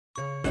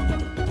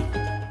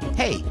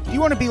Hey, do you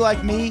want to be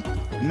like me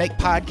and make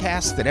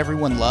podcasts that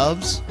everyone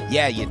loves?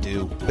 Yeah, you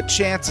do. But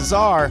chances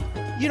are,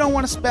 you don't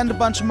want to spend a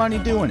bunch of money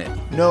doing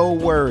it. No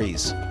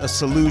worries. A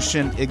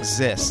solution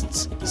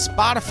exists.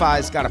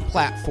 Spotify's got a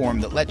platform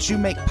that lets you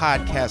make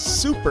podcasts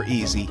super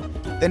easy,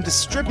 then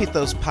distribute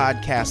those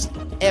podcasts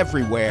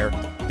everywhere,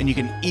 and you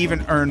can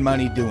even earn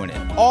money doing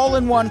it. All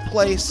in one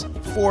place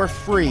for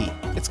free.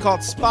 It's called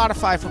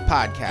Spotify for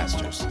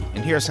Podcasters,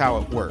 and here's how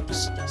it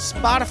works.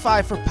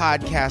 Spotify for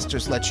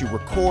Podcasters lets you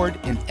record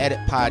and edit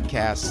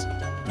podcasts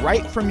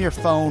right from your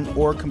phone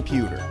or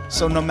computer.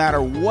 So no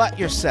matter what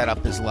your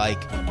setup is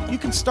like, you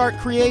can start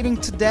creating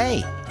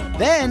today.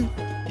 Then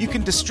you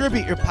can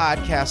distribute your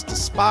podcast to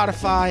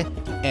Spotify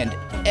and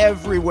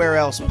everywhere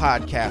else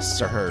podcasts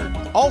are heard.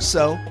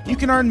 Also, you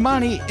can earn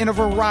money in a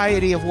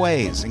variety of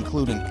ways,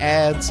 including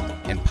ads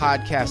and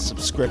podcast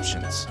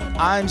subscriptions.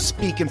 I'm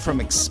speaking from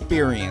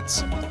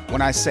experience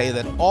when I say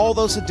that all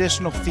those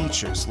additional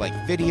features like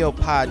video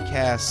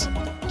podcasts,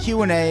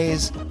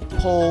 Q&As,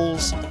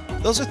 polls,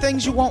 those are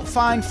things you won't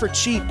find for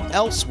cheap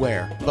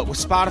elsewhere. But with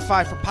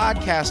Spotify for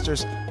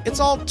Podcasters, it's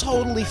all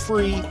totally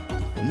free,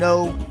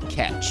 no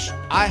catch.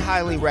 I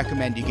highly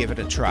recommend you give it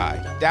a try.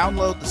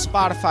 Download the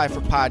Spotify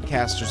for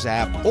Podcasters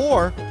app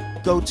or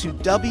go to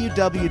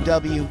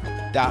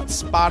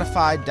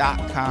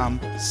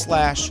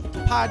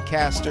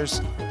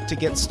www.spotify.com/podcasters to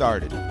get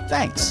started.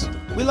 Thanks.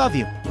 We love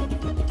you.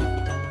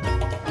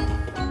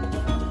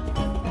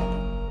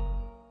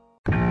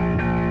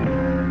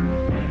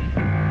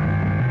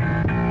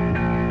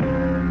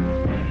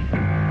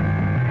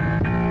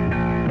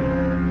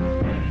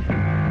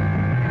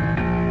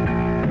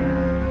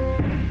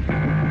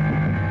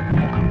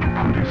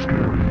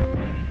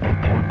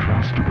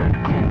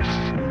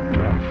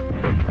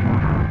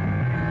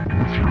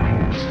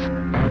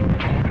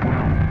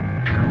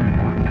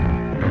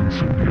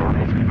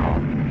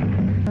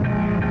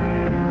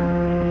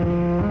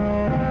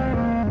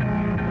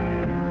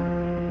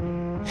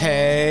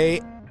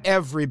 Hey,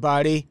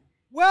 everybody.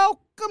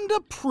 Welcome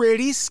to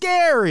Pretty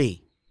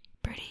Scary.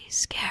 Pretty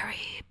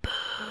scary, boo.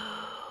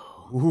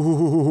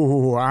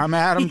 Ooh, I'm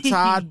Adam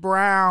Todd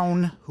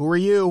Brown. Who are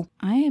you?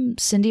 I am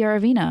Cindy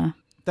Aravina.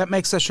 That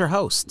makes us your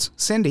hosts.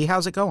 Cindy,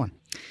 how's it going?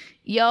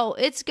 Yo,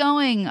 it's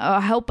going. I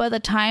hope by the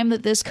time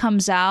that this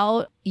comes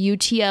out,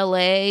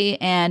 UTLA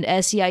and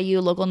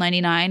SEIU Local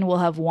 99 will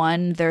have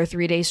won their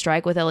 3-day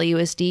strike with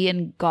LAUSD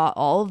and got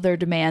all of their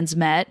demands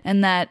met,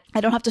 and that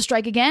I don't have to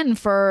strike again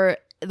for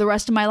the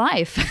rest of my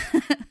life.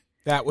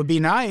 That would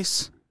be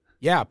nice.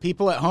 Yeah,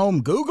 people at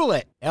home, Google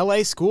it.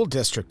 LA School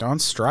District on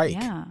strike.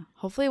 Yeah,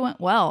 hopefully it went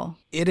well.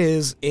 It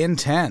is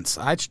intense.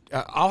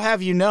 I'll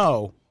have you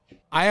know,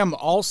 I am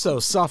also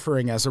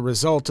suffering as a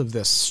result of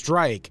this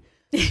strike.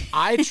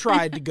 I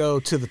tried to go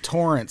to the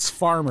Torrance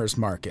Farmers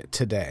Market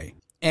today,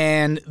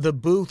 and the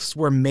booths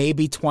were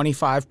maybe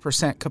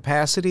 25%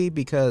 capacity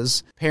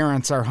because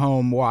parents are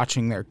home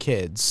watching their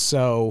kids.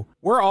 So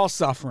we're all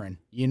suffering,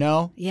 you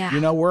know? Yeah.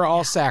 You know, we're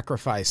all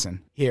sacrificing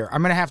here.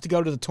 I'm going to have to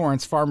go to the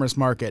Torrance Farmers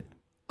Market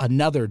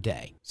another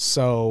day.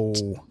 So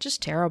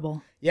just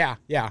terrible. Yeah.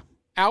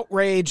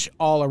 Outrage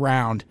all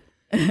around.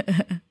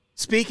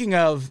 Speaking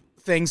of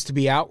things to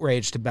be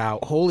outraged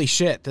about, holy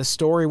shit, the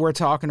story we're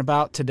talking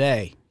about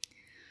today.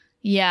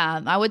 Yeah,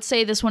 I would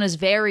say this one is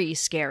very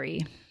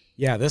scary.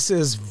 Yeah, this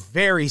is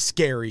very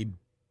scary,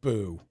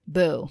 boo.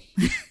 Boo.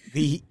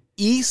 The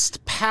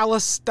East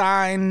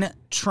Palestine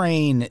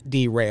train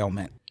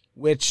derailment,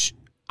 which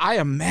I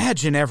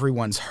imagine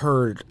everyone's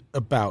heard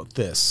about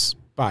this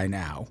by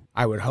now,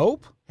 I would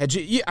hope. Had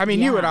you? I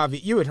mean, Yeah.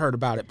 you had heard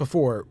about it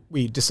before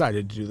we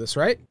decided to do this,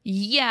 right?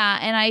 Yeah,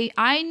 and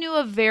I knew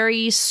a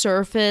very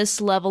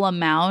surface level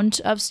amount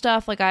of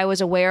stuff. Like I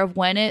was aware of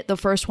when the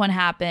first one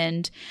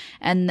happened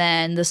and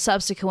then the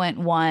subsequent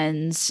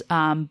ones.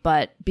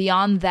 But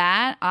beyond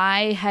that,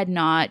 I had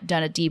not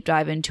done a deep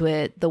dive into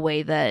it the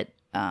way that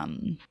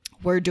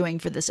we're doing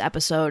for this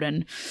episode.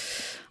 And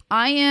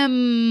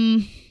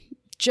I'm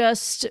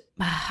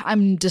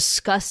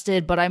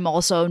disgusted, but I'm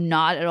also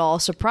not at all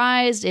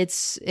surprised.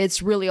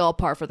 It's really all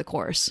par for the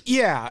course.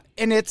 Yeah,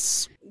 and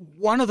it's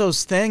one of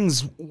those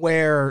things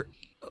where,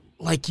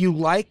 like, you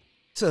like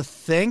to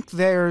think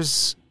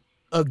there's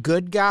a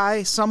good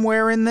guy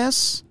somewhere in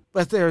this,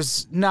 but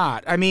there's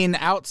not. I mean,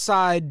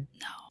 outside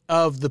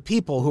of the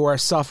people who are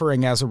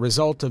suffering as a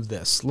result of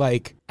this.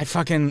 Like,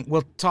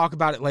 we'll talk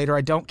about it later.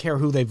 I don't care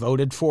who they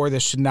voted for.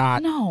 This should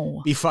not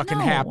be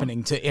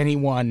happening to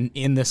anyone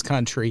in this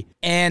country.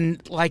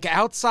 And, like,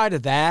 outside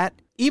of that,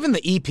 even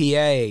the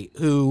EPA,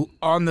 who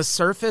on the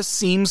surface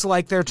seems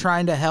like they're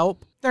trying to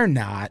help, they're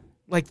not.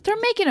 Like, they're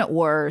making it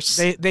worse.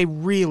 They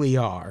really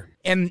are.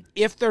 And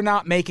if they're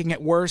not making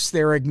it worse,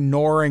 they're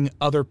ignoring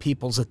other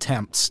people's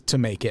attempts to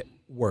make it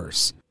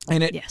worse.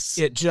 And it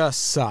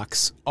just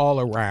sucks all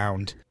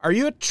around. Are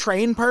you a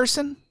train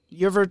person?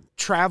 You ever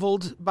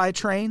traveled by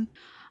train?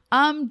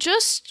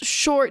 Just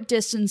short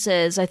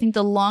distances. I think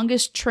the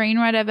longest train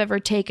ride I've ever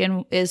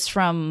taken is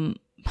from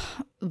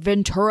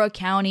Ventura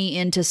County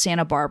into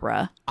Santa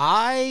Barbara.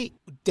 I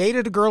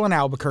dated a girl in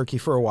Albuquerque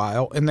for a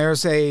while, and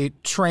there's a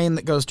train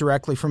that goes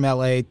directly from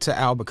L.A. to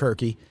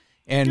Albuquerque.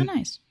 And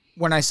nice.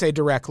 When I say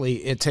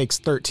directly, it takes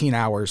 13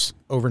 hours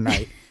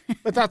overnight.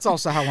 But that's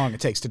also how long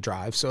it takes to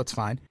drive, so it's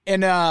fine.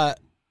 And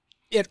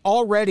it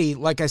already,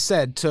 like I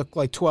said, took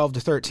like 12 to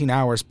 13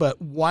 hours. But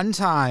one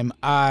time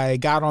I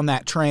got on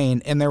that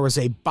train, and there was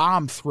a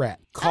bomb threat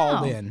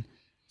called in.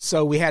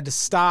 So we had to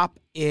stop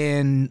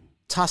in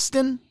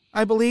Tustin,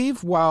 I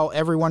believe, while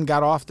everyone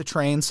got off the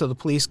train so the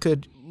police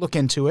could look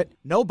into it.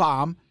 No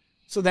bomb.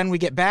 So then we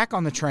get back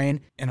on the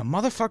train, and a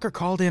motherfucker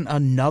called in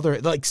another,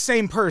 like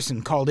same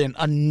person called in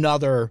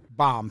another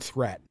bomb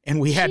threat. And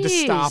we had to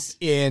stop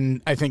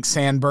in, I think,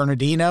 San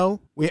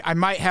Bernardino. I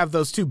might have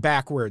those two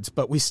backwards,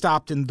 but we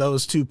stopped in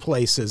those two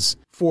places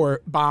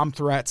for bomb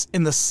threats.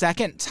 And the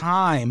second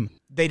time,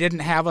 they didn't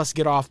have us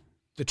get off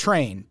the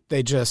train.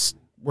 They just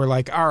were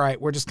like, all right,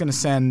 we're just going to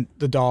send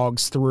the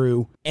dogs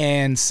through.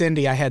 And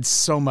Cindy, I had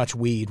so much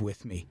weed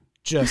with me.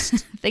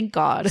 Just thank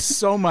God.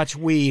 So much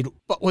weed.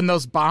 But when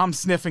those bomb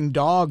sniffing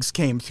dogs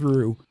came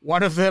through,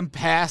 one of them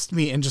passed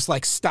me and just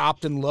like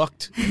stopped and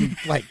looked and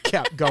like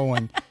kept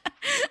going.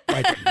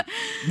 Like,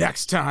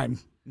 next time,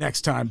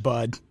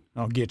 bud,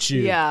 I'll get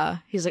you. Yeah.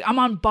 He's like, I'm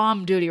on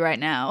bomb duty right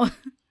now.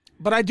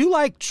 But I do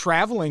like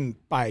traveling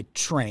by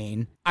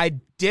train. I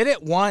did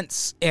it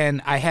once,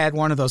 and I had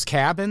one of those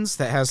cabins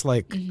that has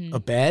like a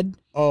bed.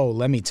 Oh,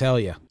 let me tell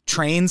you,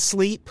 train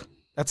sleep.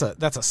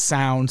 That's a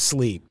sound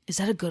sleep. Is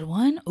that a good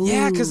one? Ooh.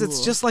 Yeah, because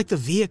it's just like the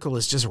vehicle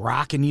is just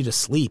rocking you to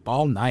sleep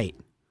all night.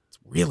 It's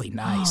really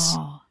nice.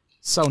 Oh.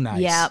 So nice.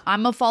 Yeah,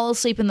 I'm a fall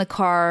asleep in the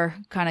car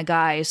kind of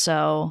guy,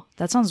 so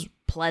that sounds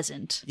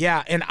pleasant.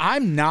 Yeah, and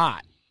I'm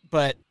not.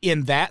 But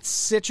in that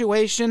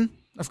situation,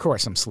 of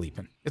course I'm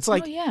sleeping. It's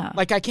like,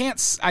 like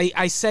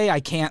I say I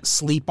can't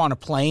sleep on a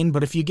plane,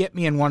 but if you get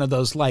me in one of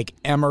those like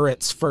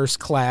Emirates first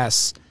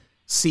class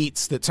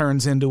seats that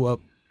turns into a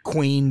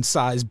queen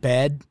size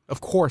bed, of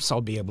course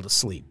I'll be able to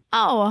sleep.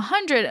 Oh,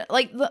 100.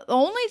 Like the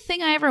only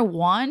thing I ever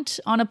want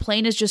on a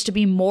plane is just to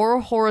be more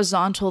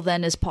horizontal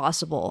than is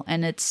possible.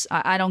 And it's,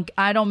 I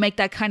don't make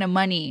that kind of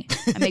money.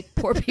 I make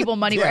poor people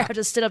money where I have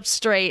to sit up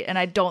straight and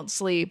I don't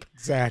sleep.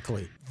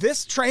 Exactly.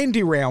 This train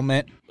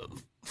derailment,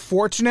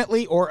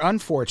 fortunately or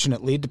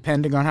unfortunately,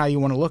 depending on how you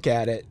want to look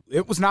at it,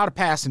 it was not a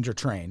passenger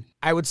train.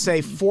 I would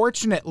say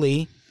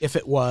fortunately, if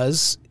it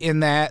was, in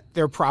that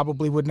there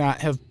probably would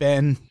not have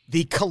been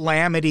the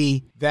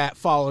calamity that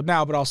followed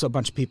now, but also a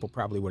bunch of people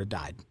probably would have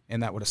died,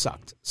 and that would have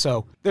sucked.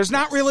 So there's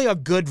not really a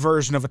good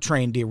version of a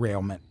train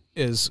derailment,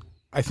 is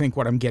I think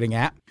what I'm getting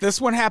at. This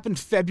one happened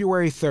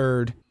February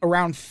 3rd.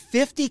 Around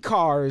 50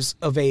 cars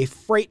of a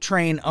freight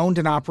train owned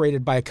and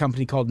operated by a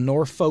company called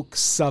Norfolk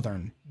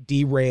Southern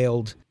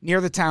derailed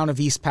near the town of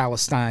East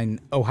Palestine,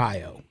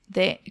 Ohio.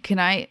 Can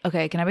I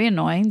be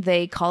annoying?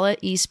 They call it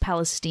East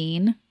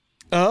Palestine.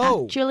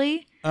 Oh.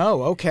 Actually.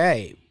 Oh,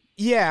 okay.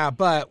 Yeah,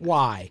 but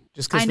why?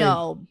 Just because I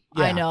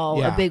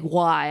know. A big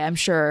why, I'm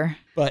sure.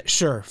 But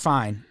sure,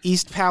 fine.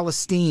 East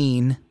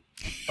Palestine,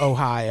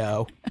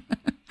 Ohio.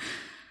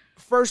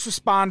 First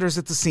responders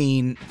at the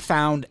scene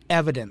found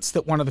evidence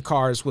that one of the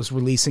cars was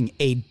releasing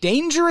a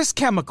dangerous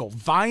chemical,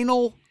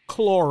 vinyl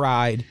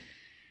chloride,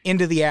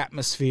 into the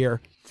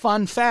atmosphere.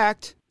 Fun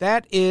fact,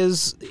 that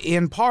is,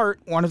 in part,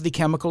 one of the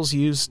chemicals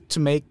used to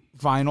make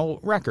vinyl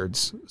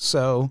records.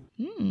 So,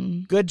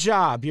 good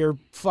job. Your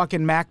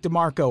fucking Mac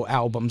DeMarco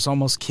albums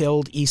almost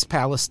killed East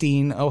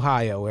Palestine,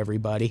 Ohio,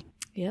 everybody.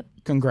 Yep.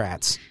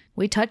 Congrats.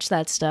 We touch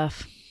that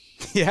stuff.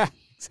 Yeah,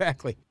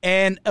 exactly.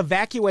 An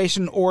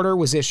evacuation order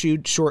was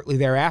issued shortly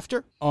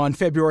thereafter. On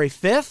February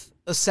 5th,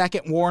 a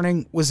second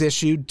warning was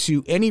issued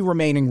to any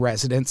remaining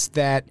residents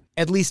that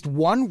at least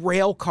one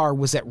rail car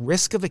was at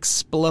risk of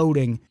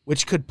exploding,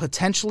 which could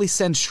potentially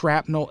send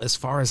shrapnel as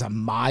far as a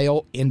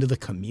mile into the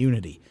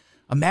community.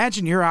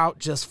 Imagine you're out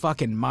just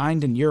fucking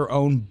minding your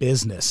own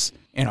business,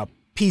 and a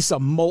piece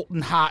of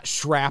molten hot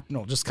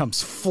shrapnel just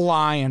comes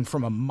flying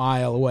from a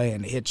mile away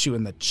and hits you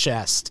in the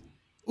chest.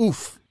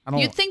 Oof.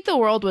 You'd think the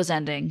world was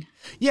ending.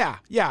 Yeah,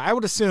 I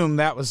would assume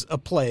that was a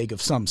plague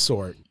of some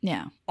sort.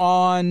 Yeah.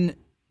 On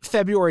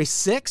February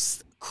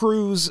 6th,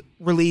 crews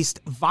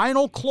released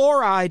vinyl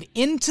chloride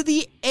into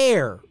the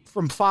air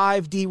from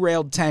 5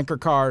 derailed tanker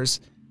cars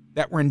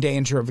that were in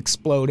danger of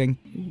exploding.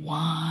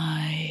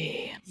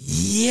 Why?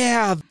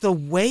 Yeah, the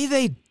way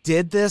they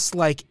did this,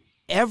 like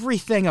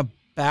everything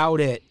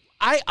about it,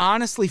 I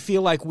honestly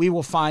feel like we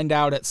will find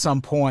out at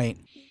some point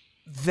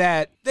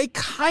that they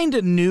kind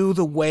of knew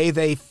the way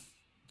they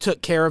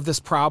took care of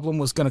this problem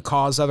was going to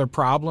cause other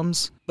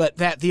problems, but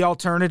that the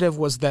alternative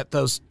was that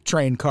those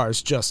train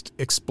cars just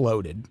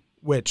exploded,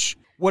 which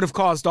would have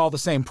caused all the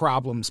same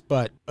problems,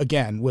 but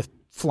again, with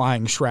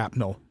flying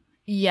shrapnel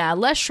Yeah,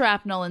 less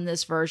shrapnel in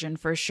this version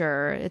for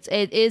sure.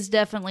 It is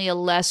definitely a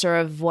lesser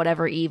of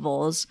whatever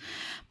evils.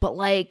 But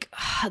like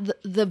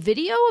the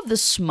video of the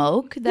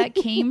smoke that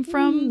came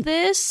from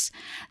this,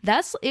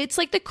 it's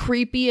like the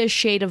creepiest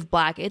shade of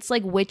black. It's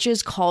like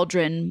witch's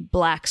cauldron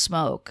black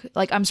smoke.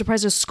 Like I'm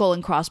surprised a skull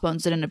and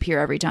crossbones didn't appear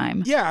every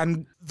time. Yeah,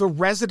 and the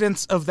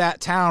residents of that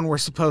town were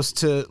supposed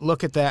to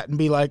look at that and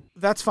be like,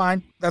 that's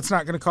fine. That's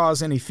not going to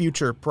cause any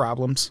future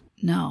problems.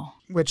 No.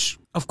 Which,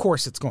 of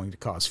course, it's going to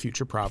cause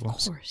future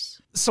problems. Of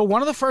course. So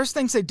one of the first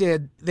things they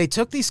did, they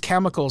took these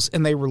chemicals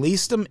and they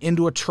released them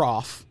into a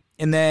trough,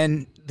 and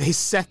then they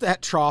set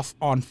that trough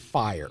on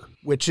fire,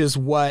 which is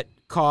what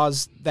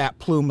caused that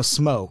plume of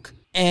smoke.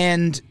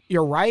 And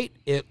you're right,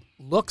 it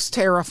looks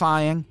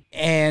terrifying.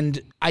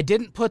 And I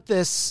didn't put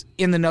this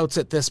in the notes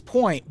at this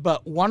point,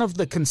 but one of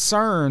the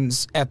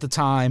concerns at the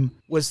time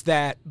was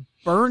that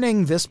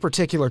burning this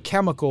particular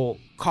chemical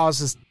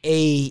causes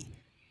a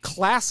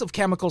class of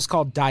chemicals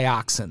called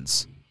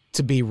dioxins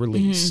to be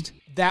released. Mm-hmm.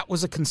 That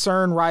was a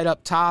concern right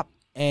up top,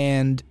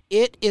 and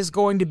it is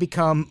going to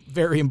become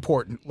very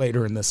important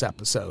later in this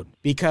episode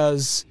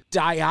because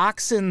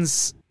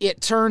dioxins,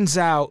 it turns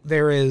out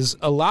there is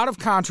a lot of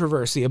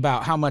controversy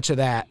about how much of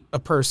that a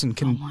person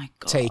can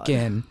take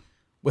in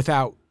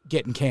without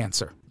getting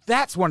cancer.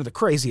 That's one of the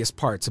craziest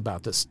parts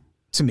about this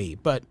to me,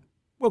 but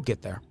we'll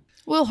get there.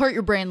 We'll hurt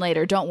your brain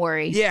later, don't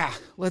worry. Yeah,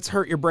 let's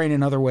hurt your brain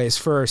in other ways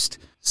first.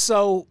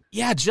 So,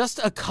 yeah, just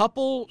a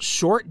couple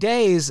short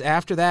days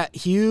after that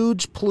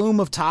huge plume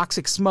of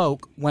toxic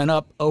smoke went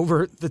up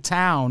over the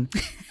town,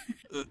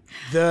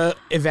 the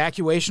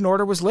evacuation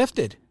order was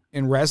lifted,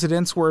 and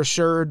residents were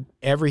assured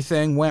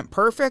everything went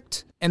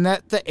perfect and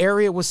that the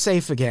area was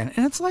safe again.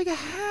 And it's like,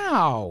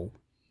 how?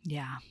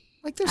 Yeah.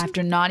 Like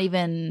after not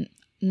even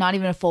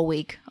a full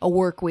week, a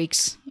work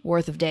week's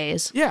worth of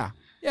days. Yeah.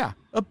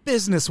 A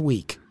business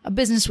week.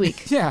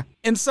 Yeah.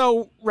 And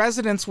so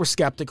residents were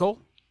skeptical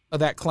of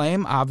that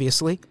claim,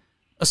 obviously,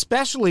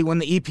 especially when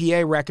the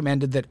EPA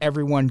recommended that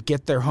everyone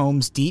get their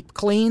homes deep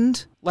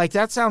cleaned. Like,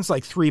 that sounds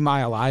like 3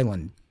 Mile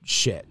Island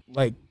shit.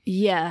 Like,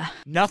 yeah.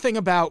 Nothing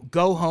about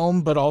go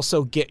home, but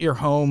also get your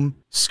home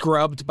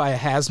scrubbed by a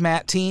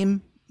hazmat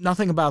team.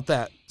 Nothing about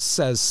that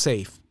says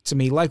safe to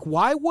me. Like,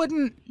 why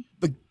wouldn't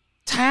the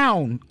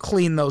town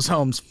clean those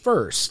homes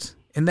first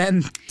and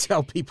then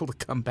tell people to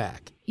come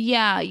back?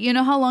 Yeah, you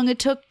know how long it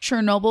took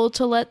Chernobyl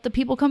to let the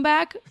people come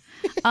back?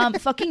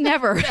 Fucking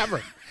never.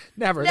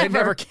 Never. They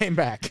never came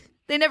back.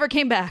 They never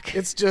came back.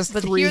 It's just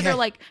but here they're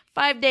like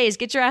 5 days.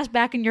 Get your ass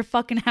back in your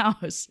fucking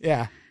house.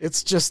 Yeah,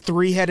 it's just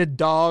 3-headed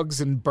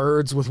dogs and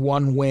birds with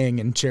 1 wing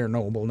in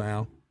Chernobyl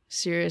now.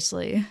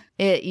 Seriously.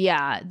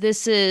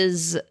 This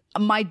is,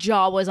 my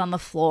jaw was on the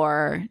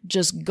floor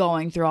just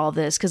going through all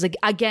this. Because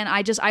again,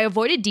 I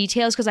avoided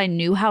details because I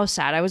knew how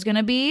sad I was going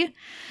to be.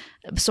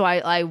 So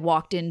I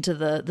walked into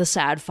the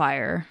sad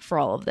fire for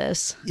all of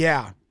this.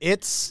 Yeah,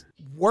 it's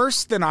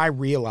worse than I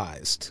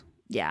realized.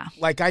 Yeah.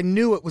 Like, I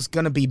knew it was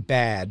going to be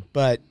bad,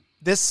 but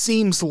this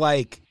seems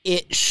like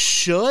it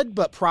should,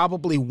 but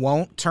probably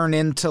won't turn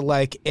into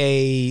like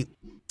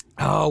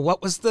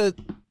what was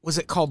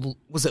it called?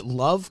 Was it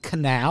Love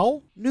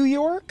Canal, New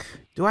York?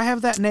 Do I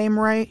have that name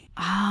right?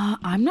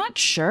 I'm not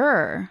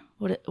sure.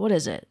 What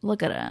is it?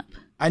 Look it up.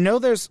 I know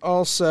there's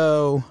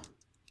also...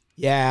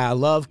 Yeah,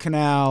 Love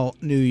Canal,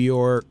 New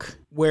York,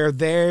 where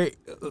they,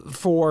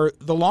 for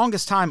the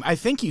longest time, I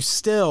think you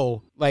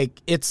still,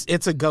 like, it's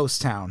a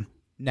ghost town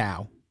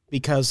now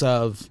because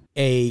of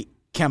a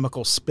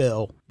chemical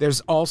spill. There's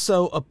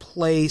also a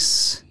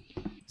place,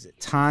 is it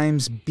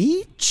Times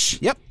Beach?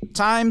 Yep,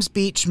 Times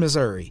Beach,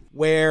 Missouri,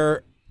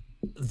 where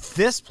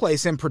this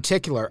place in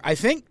particular, I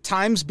think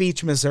Times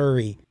Beach,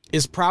 Missouri,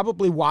 is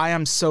probably why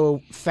I'm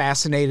so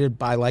fascinated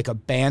by, like,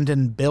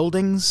 abandoned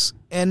buildings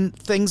and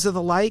things of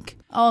the like.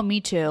 Oh,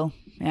 me too.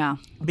 Yeah.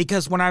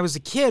 Because when I was a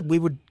kid, we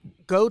would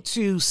go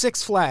to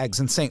Six Flags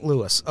in St.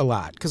 Louis a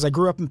lot. Because I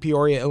grew up in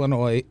Peoria,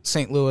 Illinois.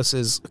 St. Louis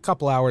is a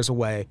couple hours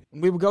away.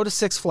 We would go to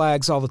Six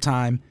Flags all the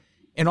time.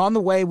 And on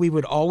the way, we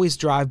would always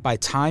drive by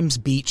Times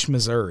Beach,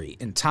 Missouri.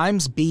 And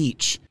Times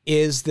Beach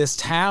is this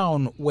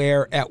town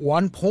where at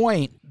one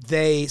point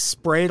they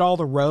sprayed all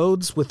the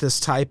roads with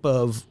this type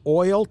of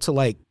oil to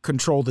like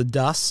control the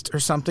dust or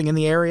something in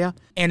the area.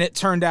 And it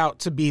turned out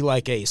to be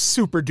like a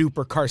super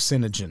duper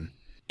carcinogen.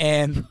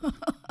 And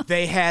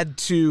they had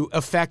to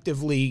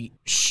effectively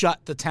shut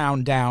the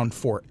town down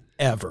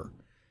forever.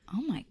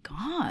 Oh my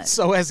God.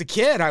 So as a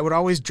kid, I would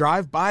always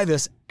drive by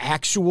this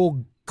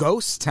actual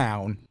ghost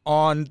town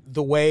on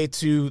the way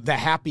to the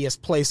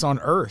happiest place on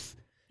earth.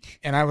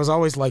 And I was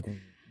always like,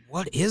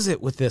 what is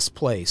it with this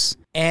place?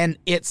 And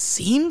it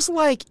seems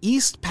like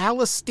East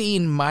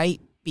Palestine might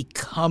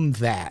become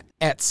that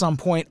at some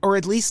point, or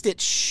at least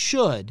it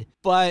should.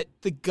 But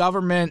the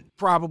government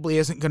probably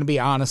isn't going to be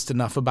honest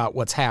enough about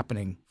what's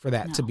happening for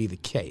that to be the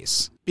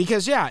case.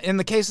 Because, yeah, in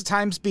the case of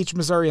Times Beach,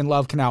 Missouri and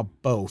Love Canal,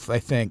 both, I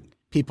think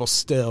people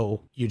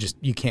still,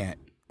 you can't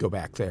go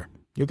back there.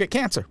 You'll get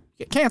cancer.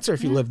 You get cancer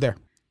if you live there.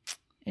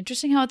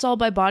 Interesting how it's all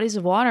by bodies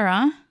of water,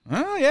 huh?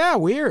 Oh, yeah,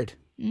 weird.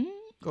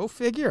 Go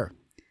figure.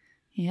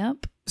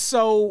 Yep.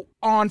 So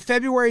on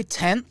February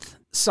 10th,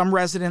 some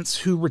residents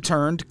who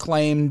returned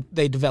claimed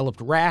they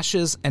developed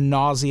rashes and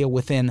nausea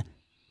within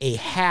a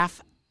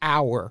half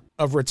hour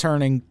of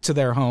returning to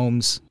their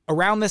homes.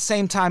 Around the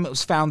same time, it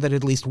was found that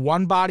at least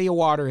one body of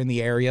water in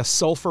the area,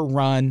 Sulphur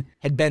Run,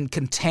 had been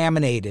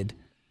contaminated,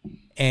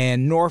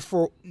 and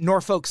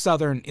Norfolk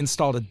Southern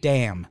installed a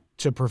dam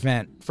to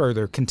prevent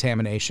further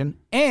contamination,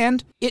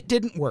 and it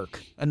didn't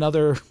work.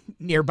 Another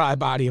nearby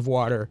body of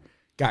water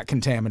got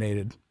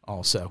contaminated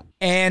also.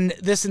 And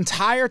this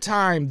entire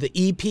time, the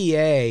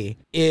EPA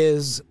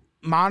is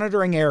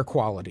monitoring air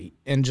quality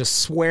and just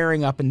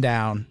swearing up and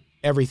down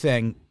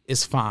everything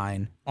is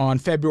fine. On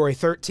February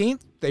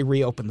 13th, they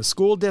reopened the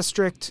school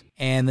district,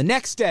 and the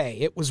next day,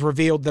 it was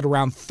revealed that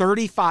around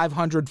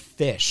 3,500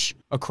 fish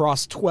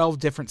across 12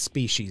 different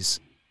species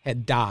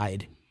had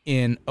died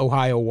in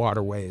Ohio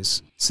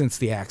waterways since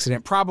the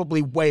accident.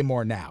 Probably way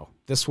more now.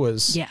 This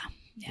was,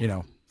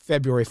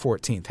 February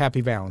 14th.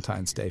 Happy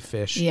Valentine's Day,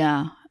 fish.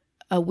 Yeah.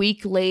 A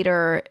week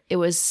later, it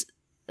was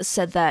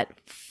said that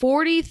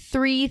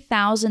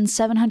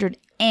 43,700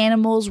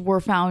 animals were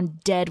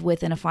found dead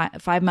within a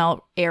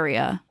 5-mile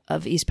area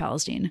of East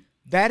Palestine.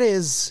 That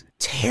is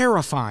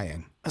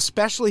terrifying,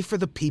 especially for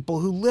the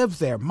people who live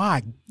there.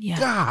 My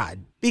God.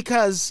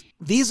 Because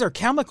these are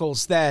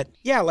chemicals that,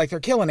 they're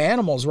killing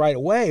animals right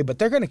away, but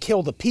they're going to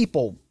kill the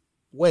people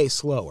way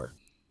slower.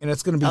 And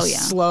it's going to be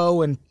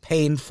slow and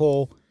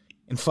painful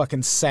and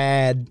fucking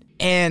sad.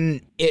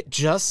 And it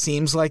just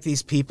seems like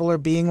these people are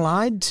being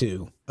lied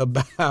to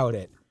about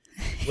it,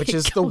 which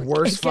is the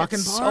worst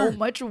fucking part. So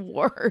much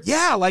worse.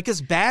 Yeah, like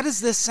as bad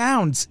as this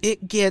sounds,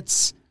 it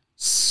gets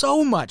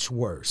so much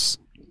worse.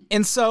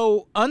 And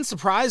so,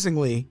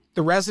 unsurprisingly,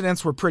 the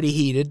residents were pretty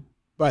heated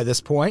by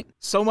this point,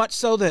 so much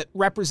so that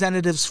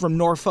representatives from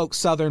Norfolk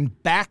Southern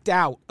backed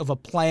out of a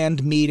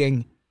planned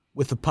meeting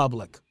with the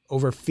public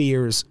over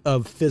fears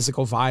of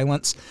physical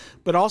violence.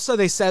 But also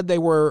they said they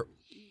were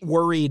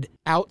worried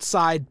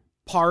outside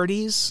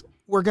parties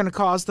were going to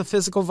cause the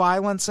physical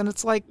violence. And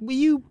it's like, will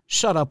you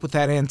shut up with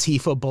that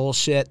Antifa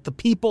bullshit? The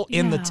people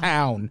in the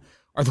town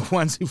are the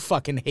ones who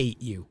fucking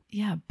hate you.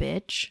 Yeah,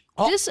 bitch.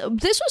 This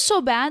was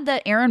so bad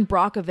that Aaron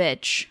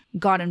Brockovich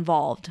got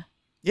involved.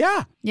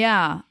 Yeah.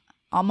 Yeah.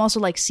 Almost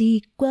like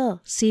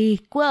sequel.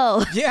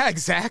 Yeah,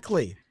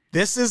 exactly.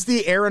 This is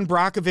the Aaron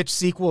Brockovich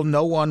sequel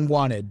no one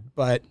wanted,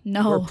 but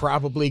we're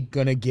probably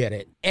going to get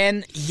it.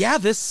 And yeah,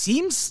 this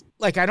seems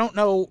like, I don't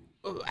know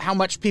how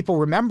much people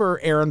remember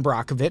Aaron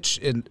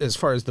Brockovich as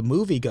far as the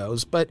movie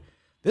goes, but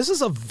this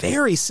is a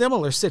very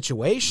similar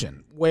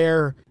situation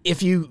where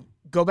if you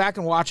go back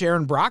and watch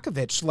Aaron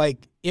Brockovich,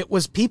 like it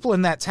was people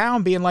in that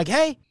town being like,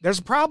 hey, there's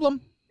a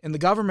problem. And the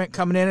government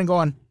coming in and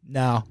going,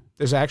 no,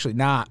 there's actually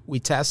not. We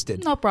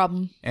tested. No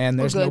problem. And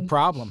there's no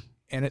problem.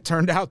 And it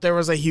turned out there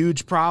was a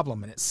huge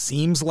problem. And it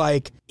seems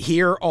like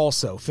here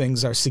also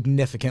things are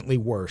significantly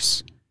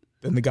worse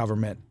than the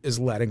government is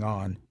letting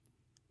on.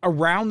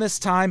 Around this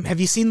time, have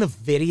you seen the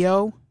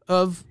video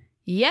of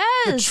the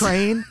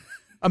train?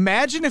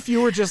 Imagine if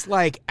you were just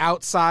like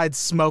outside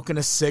smoking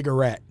a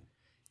cigarette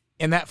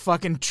and that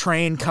fucking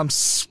train comes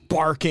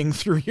sparking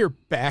through your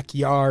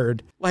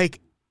backyard. Like,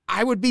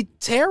 I would be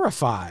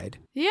terrified.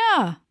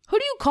 Yeah. Who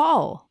do you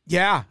call?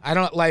 Yeah, I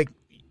don't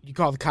you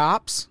call the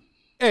cops?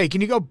 Hey,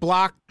 can you go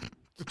block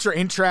the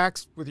train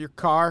tracks with your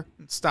car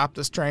and stop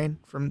this train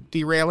from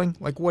derailing?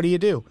 Like, what do you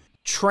do?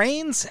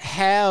 Trains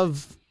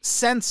have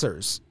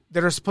sensors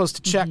that are supposed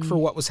to check for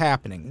what was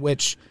happening,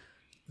 which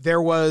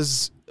there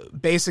was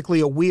basically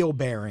a wheel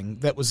bearing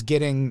that was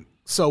getting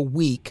so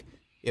weak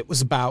it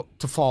was about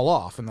to fall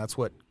off, and that's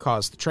what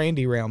caused the train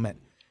derailment.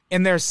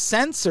 And there's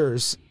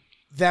sensors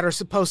that are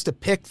supposed to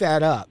pick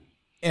that up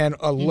and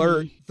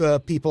alert the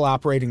people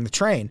operating the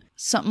train.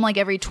 Something like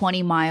every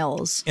 20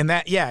 miles. And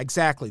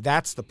exactly.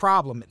 That's the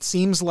problem. It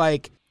seems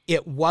like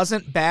it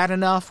wasn't bad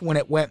enough when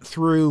it went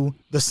through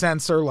the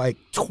sensor like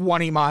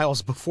 20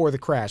 miles before the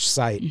crash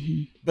site.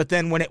 But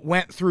then when it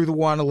went through the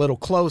one a little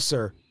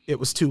closer, it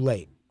was too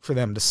late for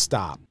them to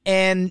stop.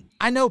 And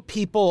I know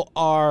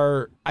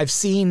I've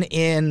seen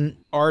in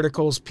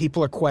articles,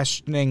 people are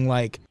questioning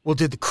like, well,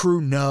 did the crew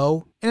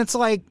know? And it's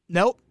like,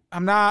 nope,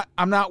 I'm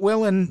not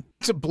willing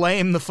to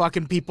blame the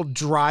fucking people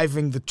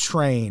driving the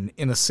train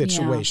in a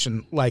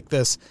situation like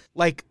this.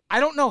 Like,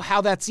 I don't know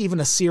how that's even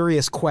a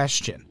serious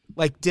question.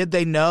 Like, did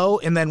they know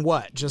and then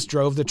what? Just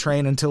drove the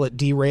train until it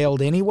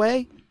derailed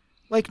anyway?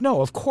 Like,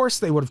 no, of course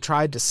they would have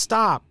tried to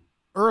stop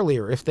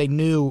earlier if they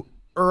knew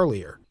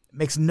earlier. It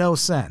makes no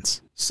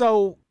sense.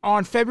 So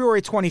on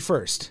February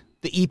 21st,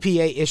 the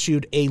EPA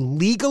issued a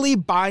legally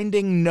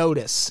binding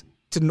notice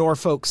to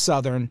Norfolk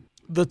Southern.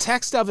 The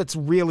text of it's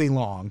really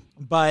long,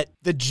 but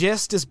the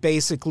gist is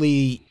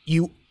basically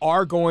you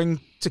are going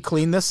to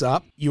clean this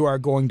up. You are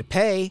going to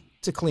pay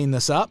to clean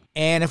this up.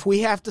 And if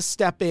we have to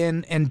step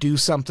in and do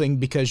something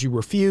because you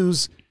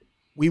refuse,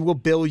 we will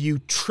bill you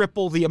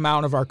triple the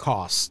amount of our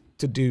costs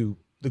to do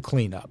the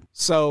cleanup.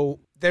 So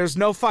there's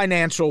no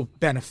financial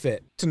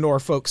benefit to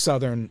Norfolk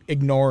Southern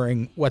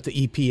ignoring what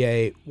the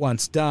EPA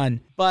wants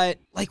done. But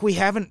like we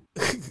haven't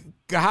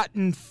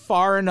gotten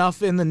far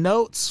enough in the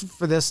notes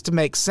for this to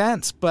make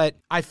sense, but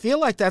I feel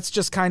like that's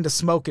just kind of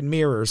smoke and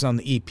mirrors on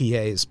the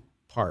EPA's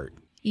part.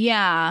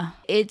 Yeah,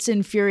 it's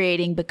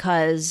infuriating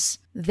because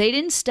they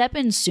didn't step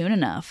in soon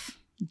enough.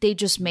 They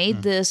just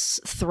made this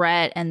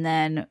threat and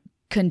then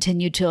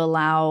continued to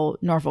allow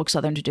Norfolk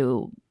Southern to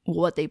do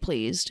what they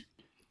pleased.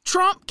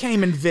 Trump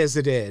came and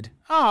visited.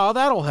 Oh,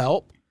 that'll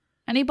help.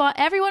 And he bought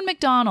everyone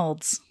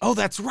McDonald's. Oh,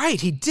 that's right.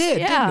 He did,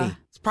 Yeah. didn't he?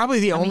 It's probably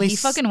the only... he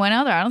fucking went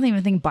out there. I don't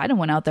even think Biden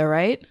went out there,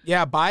 right?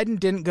 Yeah, Biden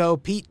didn't go.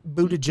 Pete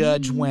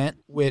Buttigieg went,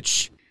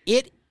 which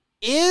it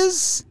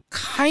is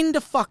kind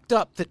of fucked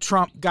up that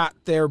Trump got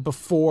there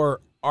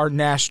before our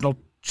National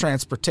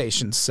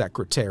Transportation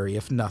Secretary,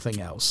 if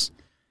nothing else.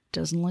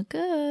 Doesn't look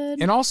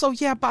good. And also,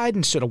 yeah,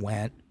 Biden should have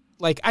went.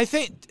 Like, I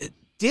think...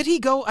 Did he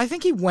go? I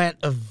think he went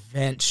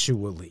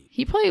eventually.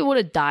 He probably would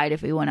have died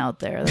if he went out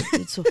there. That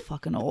dude's so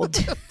fucking old.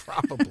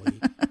 Probably.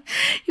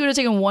 He would have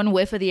taken one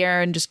whiff of the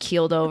air and just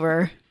keeled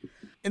over.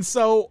 And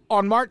so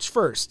on March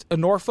 1st, a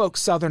Norfolk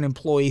Southern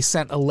employee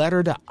sent a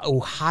letter to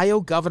Ohio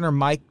Governor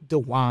Mike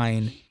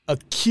DeWine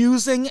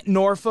accusing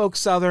Norfolk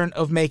Southern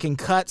of making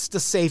cuts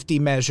to safety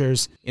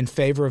measures in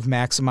favor of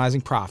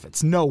maximizing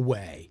profits. No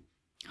way.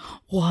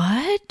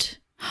 What?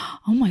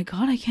 Oh my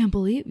God, I can't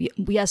believe you.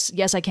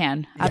 Yes, I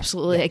can.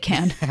 Absolutely, I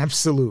can.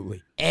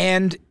 Absolutely.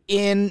 And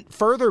in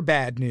further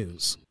bad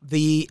news,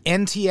 the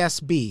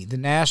NTSB, the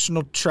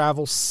National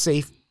Travel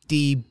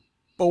Safety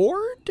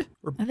Board?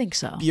 Or I think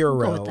so. Bureau.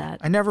 We'll go with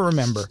that. I never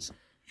remember.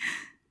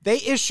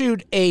 They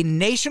issued a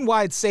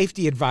nationwide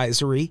safety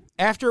advisory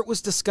after it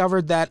was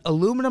discovered that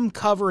aluminum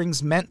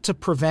coverings meant to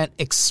prevent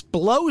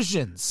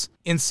explosions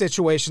in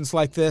situations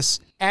like this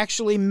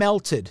actually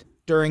melted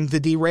during the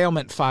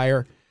derailment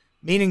fire,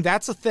 meaning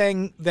that's a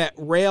thing that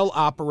rail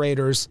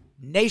operators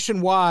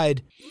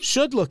nationwide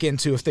should look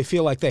into if they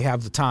feel like they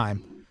have the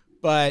time,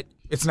 but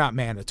it's not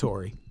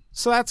mandatory.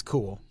 So that's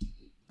cool.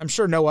 I'm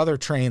sure no other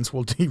trains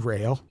will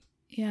derail.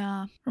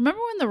 Yeah. Remember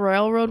when the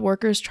railroad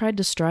workers tried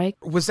to strike?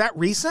 Was that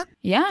recent?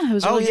 Yeah, it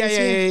was. Oh, earlier this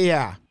year.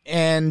 yeah.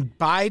 And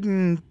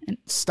Biden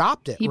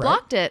stopped it, He right?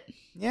 blocked it.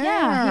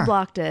 Yeah. He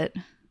blocked it.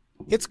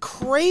 It's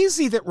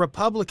crazy that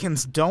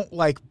Republicans don't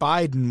like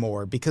Biden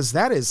more because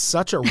that is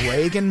such a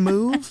Reagan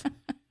move.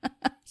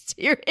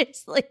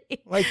 Seriously.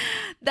 Like,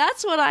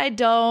 that's what I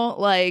don't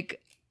like.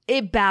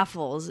 It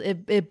baffles.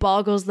 It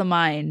boggles the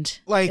mind.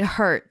 Like, it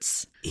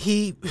hurts.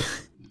 He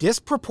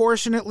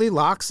disproportionately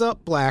locks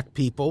up black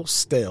people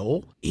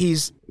still.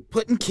 He's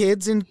putting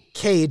kids in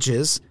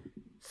cages,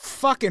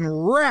 fucking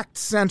wrecked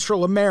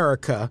Central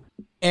America,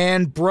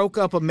 and broke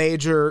up a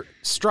major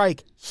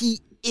strike. He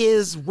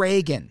is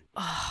Reagan.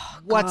 Oh,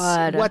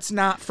 God. What's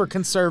not for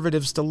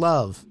conservatives to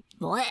love?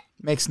 What?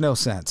 Makes no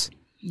sense.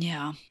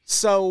 Yeah.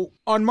 So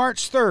on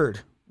March 3rd,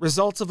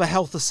 results of a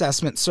health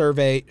assessment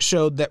survey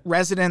showed that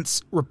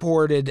residents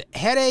reported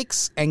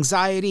headaches,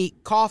 anxiety,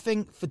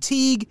 coughing,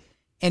 fatigue,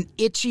 and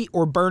itchy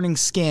or burning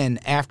skin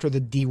after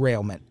the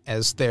derailment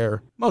as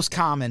their most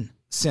common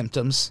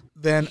symptoms.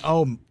 Then,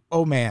 oh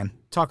man,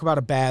 talk about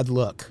a bad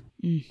look.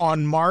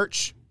 On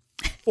March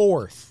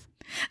 4th.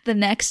 The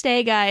next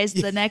day, guys,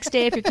 the next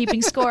day, if you're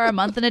keeping score, a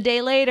month and a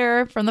day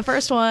later from the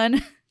first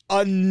one.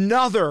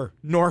 Another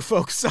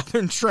Norfolk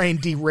Southern train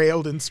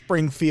derailed in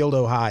Springfield,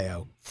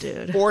 Ohio.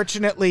 Dude.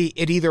 Fortunately,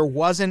 it either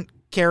wasn't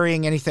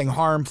carrying anything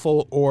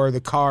harmful or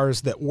the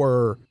cars that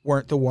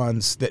weren't the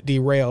ones that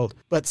derailed.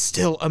 But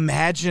still,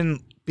 imagine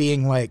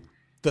being like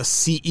the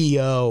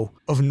CEO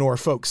of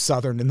Norfolk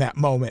Southern in that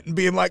moment and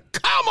being like,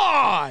 come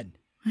on!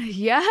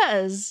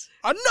 Yes.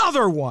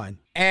 Another one.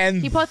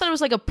 And he probably thought it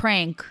was like a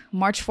prank,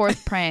 March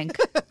 4th prank.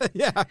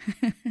 Yeah.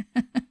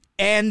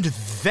 And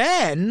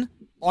then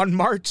on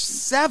March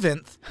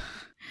 7th,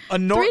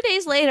 3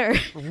 days later.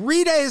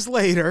 3 days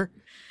later,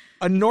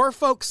 a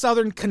Norfolk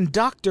Southern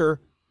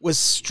conductor was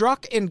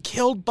struck and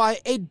killed by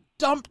a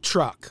dump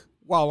truck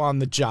while on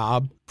the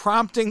job,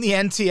 prompting the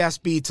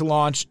NTSB to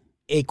launch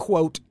a,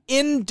 quote,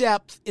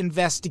 in-depth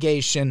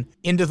investigation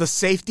into the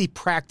safety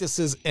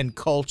practices and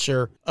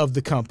culture of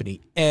the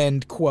company,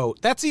 end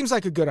quote. That seems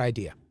like a good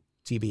idea,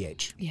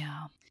 TBH.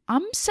 Yeah.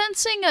 I'm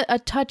sensing a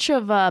touch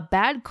of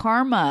bad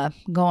karma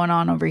going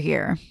on over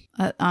here.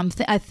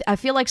 I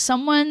feel like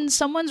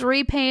someone's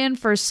repaying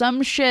for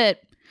some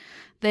shit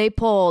they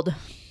pulled,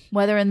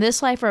 whether in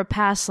this life or a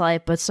past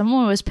life, but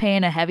someone was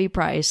paying a heavy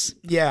price.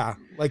 Yeah,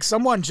 like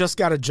someone just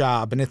got a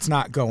job and it's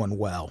not going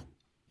well.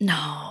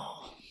 No,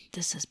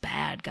 this is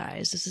bad,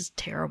 guys. This is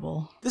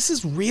terrible. This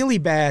is really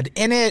bad,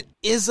 and it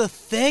is a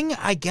thing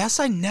I guess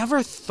I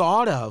never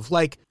thought of.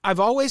 Like, I've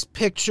always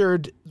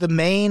pictured the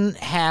main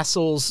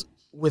hassles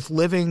with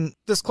living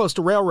this close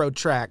to railroad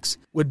tracks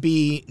would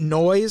be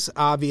noise,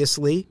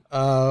 obviously,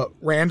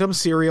 random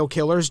serial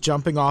killers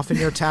jumping off in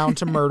your town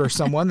to murder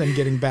someone, then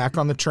getting back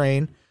on the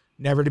train,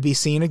 never to be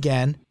seen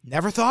again.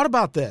 Never thought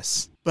about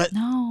this, but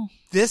no,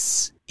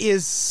 this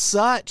is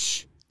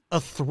such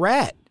a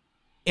threat,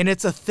 and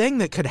it's a thing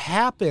that could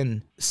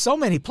happen so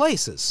many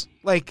places.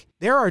 Like,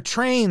 there are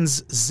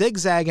trains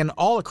zigzagging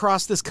all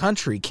across this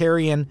country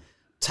carrying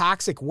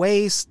toxic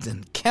waste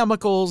and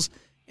chemicals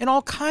and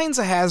all kinds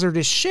of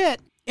hazardous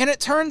shit. And it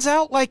turns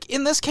out, like,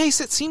 in this case,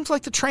 it seems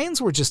like the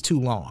trains were just too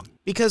long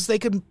because they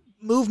could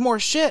move more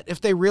shit if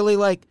they really,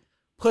 like,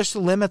 push the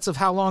limits of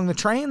how long the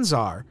trains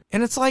are.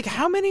 And it's like,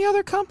 how many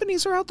other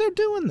companies are out there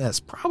doing this?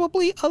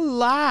 Probably a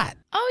lot.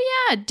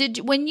 Oh, yeah.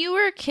 When you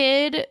were a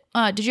kid,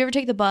 did you ever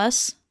take the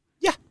bus?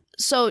 Yeah.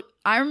 So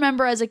I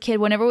remember as a kid,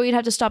 whenever we'd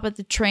have to stop at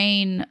the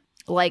train,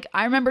 like,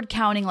 I remembered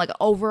counting, like,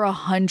 over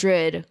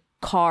 100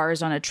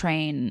 cars on a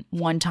train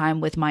one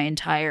time with my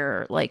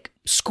entire, like,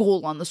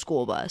 school on the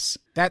school bus.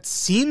 That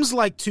seems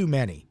like too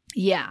many.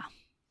 Yeah.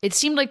 It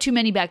seemed like too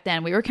many back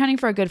then. We were counting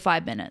for a good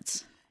 5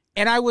 minutes.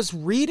 And I was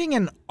reading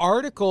an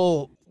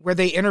article where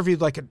they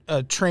interviewed, like,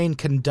 a train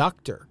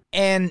conductor.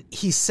 And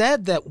he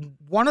said that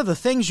one of the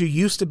things you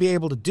used to be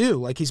able to do,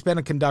 like, he's been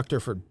a conductor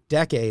for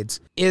decades,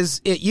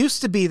 is it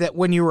used to be that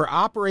when you were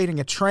operating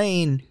a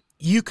train,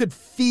 you could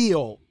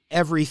feel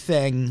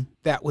everything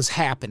that was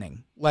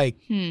happening. Like,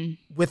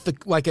 with the,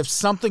 like, if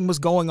something was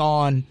going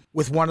on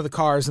with one of the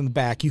cars in the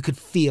back, you could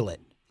feel it,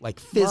 like,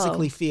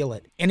 physically feel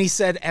it. And he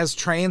said as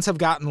trains have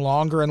gotten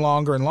longer and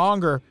longer and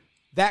longer,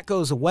 that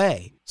goes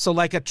away. So,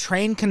 like, a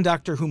train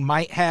conductor who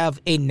might have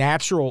a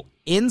natural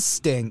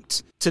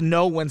instinct to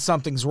know when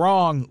something's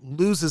wrong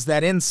loses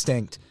that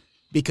instinct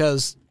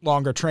because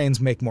longer trains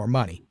make more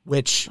money,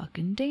 which...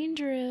 Fucking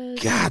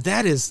dangerous. God,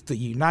 that is the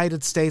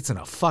United States in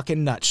a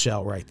fucking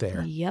nutshell right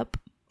there. Yep.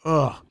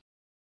 Ugh.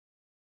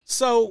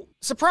 So,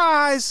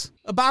 surprise!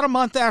 About a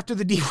month after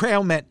the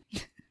derailment,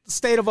 the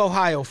state of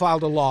Ohio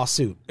filed a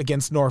lawsuit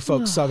against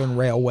Norfolk Southern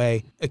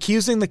Railway,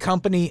 accusing the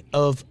company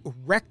of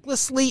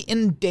recklessly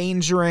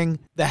endangering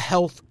the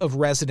health of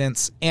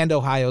residents and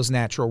Ohio's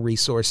natural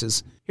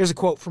resources. Here's a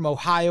quote from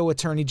Ohio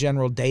Attorney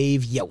General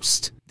Dave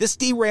Yost. "This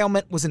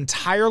derailment was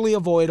entirely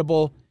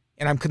avoidable,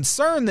 and I'm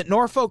concerned that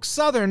Norfolk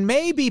Southern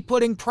may be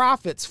putting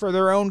profits for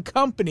their own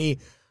company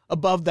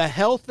above the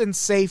health and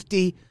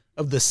safety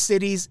of the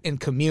cities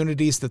and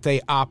communities that they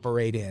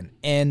operate in."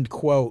 End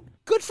quote.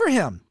 Good for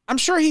him. I'm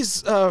sure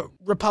he's a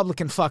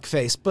Republican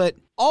fuckface, but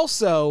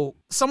also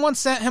someone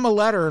sent him a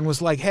letter and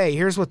was like, hey,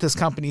 here's what this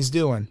company's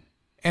doing.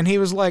 And he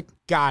was like,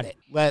 got it.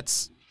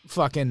 Let's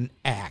fucking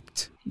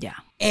act. Yeah.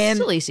 And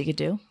it's the least he could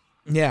do.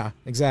 Yeah,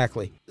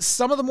 exactly.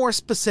 Some of the more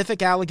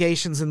specific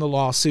allegations in the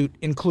lawsuit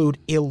include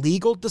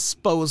illegal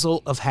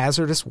disposal of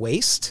hazardous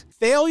waste,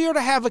 failure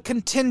to have a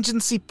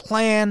contingency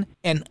plan,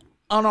 and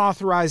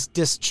unauthorized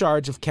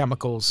discharge of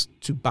chemicals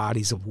to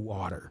bodies of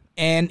water.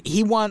 And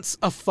he wants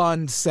a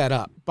fund set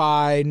up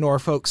by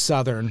Norfolk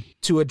Southern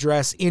to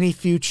address any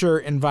future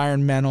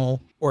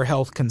environmental or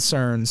health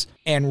concerns.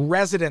 And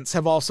residents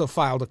have also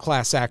filed a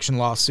class action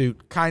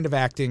lawsuit kind of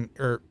asking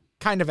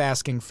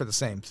for the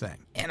same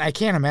thing. And I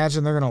can't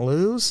imagine they're going to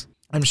lose.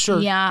 I'm sure.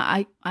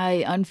 Yeah,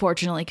 I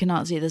unfortunately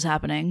cannot see this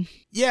happening.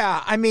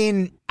 Yeah, I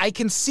mean, I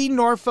can see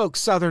Norfolk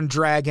Southern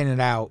dragging it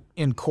out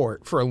in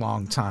court for a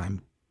long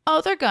time. Oh,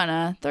 they're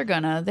gonna.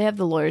 They have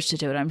the lawyers to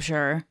do it, I'm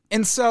sure.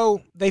 And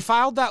so they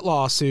filed that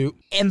lawsuit,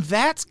 and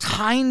that's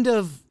kind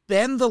of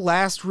been the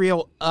last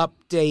real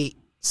update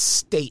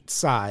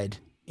stateside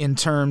in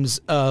terms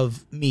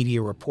of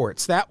media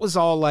reports. That was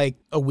all like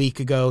a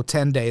week ago,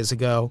 10 days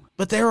ago.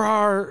 But there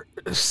are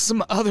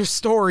some other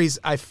stories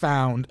I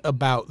found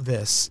about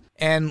this.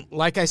 And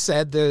like I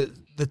said, the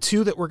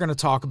two that we're going to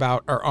talk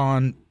about are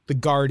on The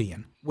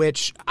Guardian,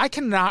 which I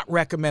cannot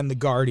recommend The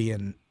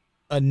Guardian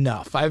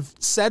enough. I've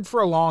said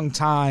for a long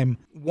time,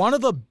 one of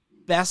the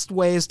best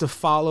ways to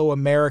follow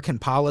American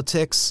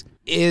politics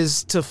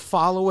is to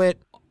follow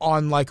it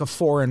on like a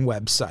foreign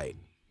website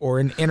or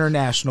an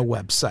international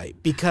website,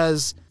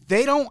 because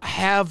they don't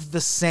have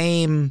the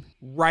same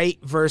right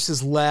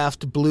versus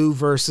left, blue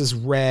versus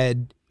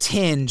red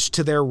tinge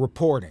to their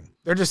reporting.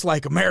 They're just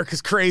like,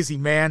 America's crazy,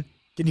 man.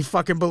 Can you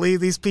fucking believe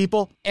these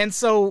people? And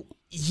so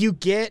you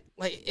get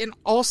like, and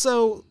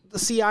also the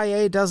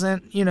CIA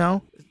doesn't,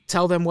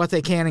 tell them what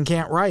they can and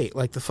can't write,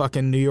 like the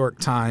fucking New York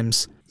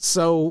Times.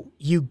 So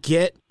you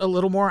get a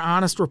little more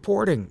honest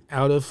reporting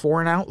out of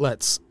foreign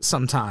outlets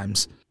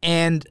sometimes.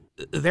 And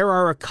there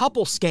are a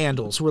couple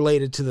scandals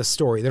related to this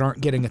story that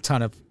aren't getting a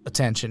ton of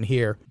attention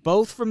here,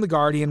 both from The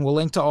Guardian. We'll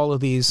link to all of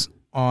these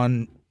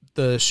on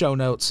the show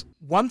notes.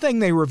 One thing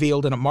they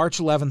revealed in a March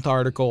 11th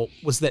article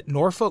was that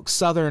Norfolk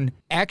Southern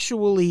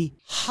actually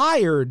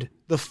hired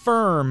the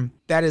firm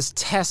that is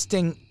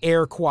testing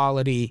air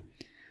quality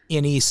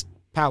in East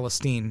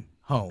Palestine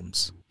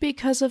homes.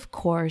 Because of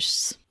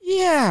course.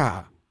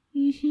 Yeah.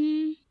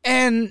 Mm-hmm.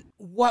 And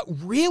what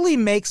really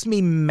makes me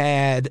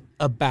mad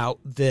about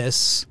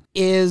this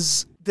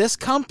is this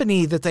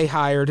company that they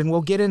hired, and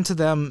we'll get into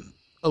them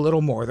a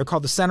little more. They're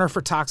called the Center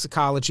for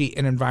Toxicology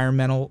and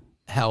Environmental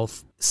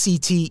Health,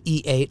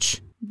 CTEH.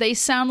 They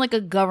sound like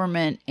a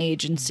government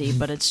agency,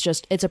 but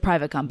it's a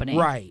private company.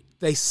 Right.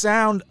 They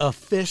sound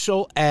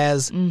official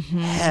as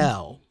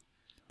hell.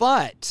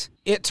 But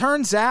it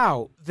turns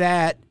out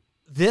that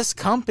this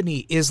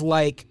company is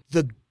like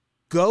the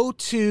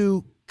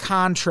go-to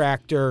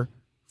contractor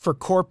for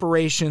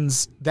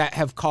corporations that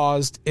have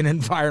caused an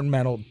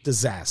environmental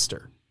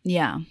disaster.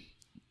 Yeah.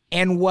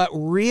 And what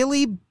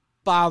really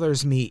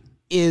bothers me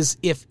is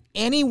if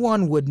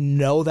anyone would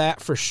know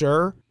that for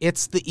sure,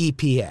 it's the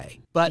EPA.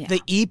 But the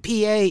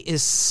EPA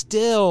is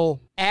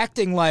still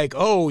acting like,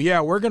 oh,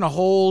 yeah, we're going to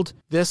hold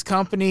this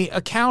company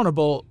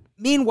accountable.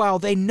 Meanwhile,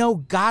 they know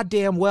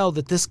goddamn well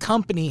that this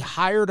company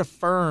hired a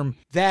firm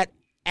that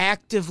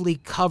actively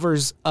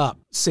covers up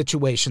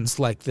situations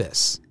like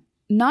this.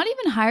 Not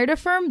even hired a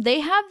firm. They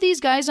have these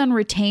guys on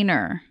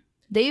retainer.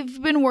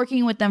 They've been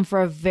working with them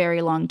for a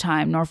very long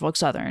time, Norfolk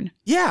Southern.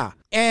 Yeah.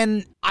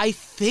 And I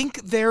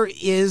think there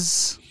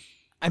is,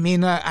 I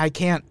mean, I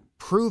can't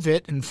prove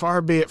it, and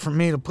far be it from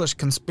me to push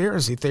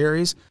conspiracy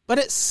theories, but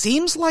it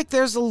seems like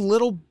there's a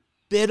little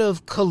bit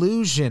of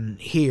collusion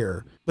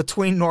here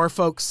between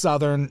Norfolk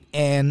Southern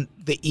and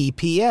the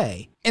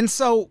EPA. And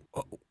so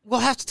we'll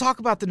have to talk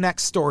about the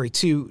next story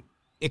to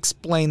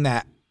explain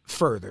that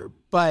further.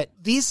 But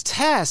these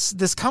tests,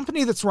 this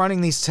company that's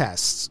running these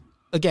tests,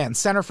 again,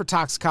 Center for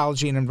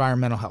Toxicology and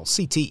Environmental Health,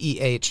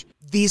 CTEH,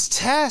 these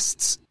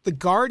tests, The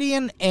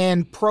Guardian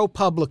and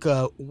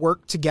ProPublica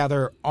worked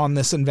together on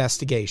this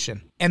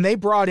investigation. And they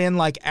brought in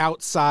like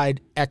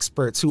outside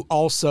experts who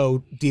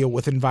also deal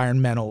with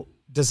environmental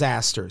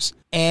disasters.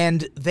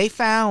 And they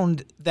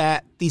found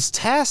that these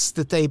tests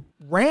that they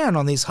ran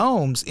on these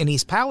homes in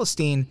East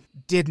Palestine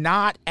did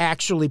not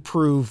actually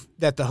prove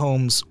that the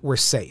homes were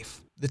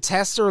safe. The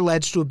tests are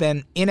alleged to have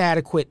been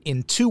inadequate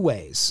in two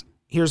ways.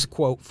 Here's a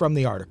quote from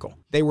the article.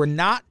 They were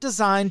not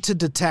designed to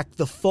detect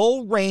the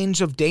full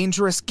range of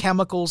dangerous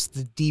chemicals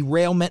the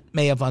derailment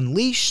may have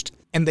unleashed,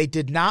 and they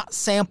did not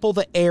sample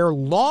the air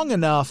long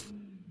enough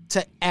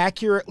to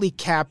accurately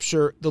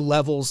capture the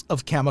levels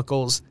of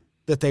chemicals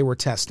that they were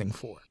testing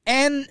for.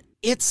 And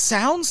it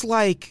sounds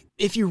like,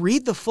 if you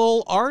read the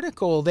full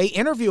article, they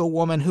interview a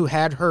woman who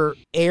had her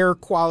air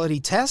quality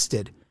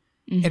tested,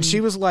 and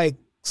she was like,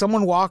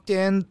 someone walked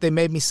in, they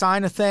made me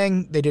sign a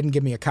thing, they didn't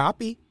give me a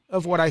copy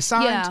of what I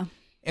signed. Yeah.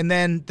 And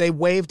then they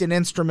waved an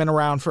instrument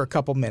around for a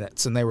couple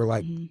minutes and they were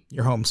like,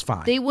 your home's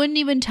fine. They wouldn't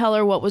even tell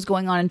her what was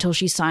going on until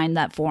she signed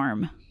that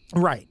form.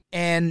 Right.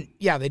 And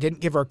yeah, they didn't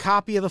give her a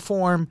copy of the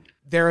form.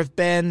 There have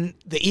been,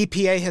 the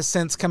EPA has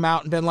since come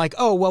out and been like,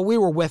 oh, well, we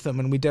were with them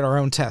and we did our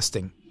own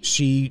testing.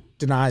 She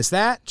denies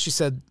that. She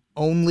said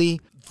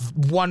only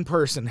one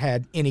person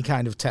had any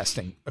kind of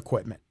testing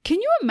equipment.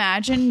 Can you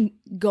imagine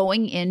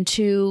going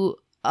into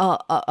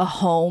a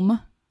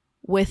home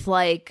with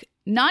like,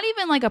 not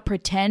even like a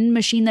pretend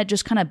machine that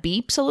just kind of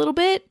beeps a little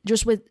bit,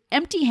 just with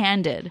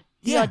empty-handed,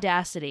 the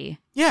audacity.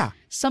 Yeah.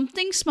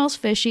 Something smells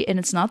fishy, and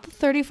it's not the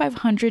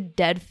 3,500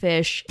 dead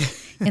fish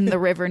in the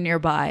river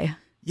nearby.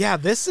 Yeah,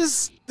 this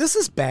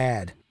is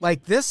bad.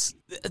 Like this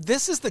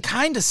is the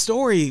kind of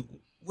story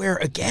where,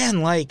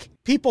 again, like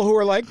people who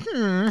are like,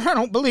 I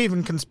don't believe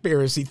in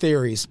conspiracy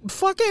theories.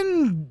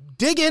 Fucking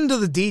dig into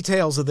the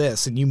details of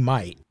this, and you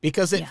might,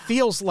 because it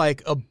feels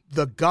like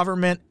the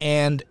government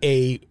and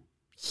a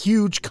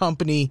huge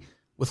company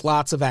with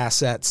lots of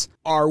assets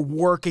are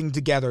working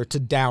together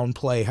to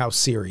downplay how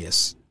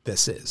serious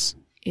this is.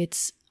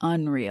 It's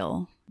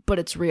unreal, but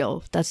it's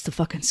real. That's the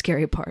fucking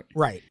scary part.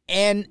 Right.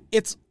 And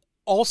it's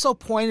also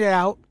pointed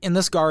out in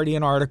this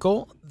Guardian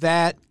article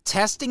that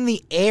testing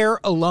the air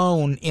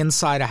alone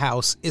inside a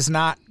house is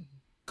not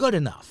good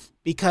enough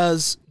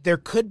because there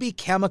could be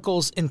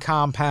chemicals and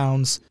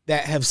compounds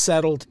that have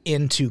settled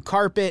into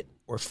carpet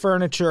or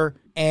furniture,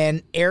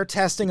 and air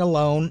testing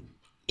alone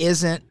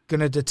isn't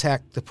going to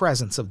detect the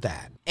presence of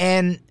that.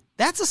 And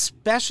that's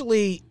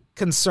especially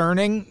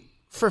concerning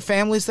for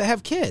families that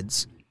have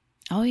kids.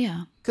 Oh,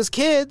 yeah. Because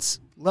kids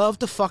love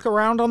to fuck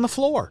around on the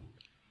floor.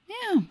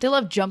 Yeah. They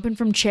love jumping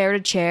from chair to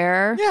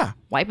chair. Yeah.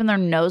 Wiping their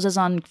noses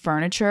on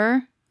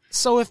furniture.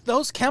 So if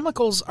those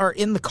chemicals are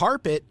in the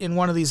carpet in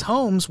one of these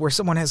homes where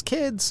someone has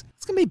kids,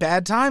 it's going to be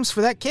bad times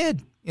for that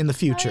kid in the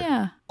future. Oh,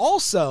 yeah.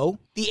 Also,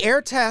 the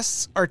air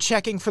tests are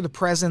checking for the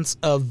presence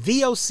of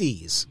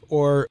VOCs,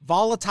 or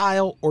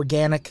volatile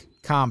organic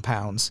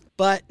compounds,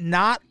 but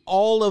not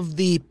all of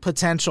the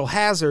potential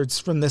hazards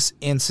from this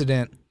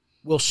incident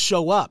will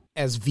show up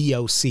as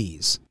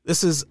VOCs.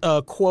 This is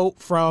a quote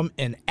from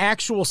an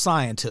actual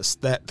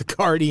scientist that The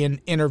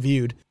Guardian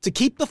interviewed. To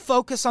keep the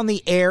focus on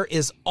the air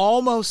is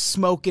almost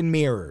smoke and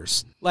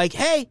mirrors. Like,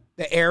 hey,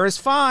 the air is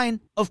fine.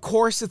 Of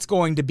course it's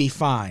going to be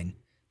fine.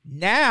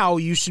 Now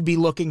you should be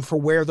looking for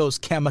where those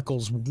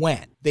chemicals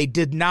went. They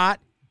did not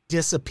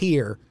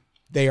disappear.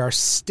 They are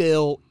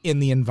still in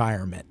the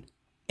environment.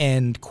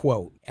 End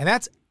quote. And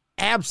that's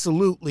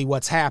absolutely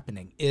what's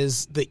happening,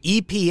 is the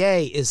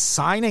EPA is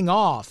signing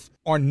off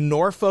on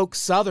Norfolk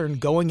Southern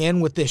going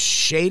in with this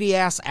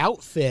shady-ass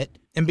outfit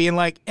and being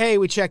like, hey,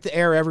 we checked the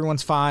air,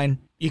 everyone's fine.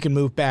 You can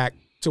move back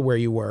to where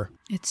you were.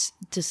 It's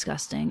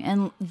disgusting.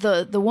 And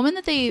the woman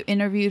that they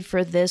interviewed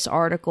for this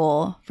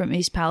article from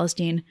East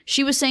Palestine,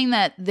 she was saying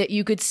that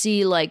you could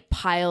see like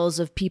piles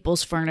of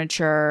people's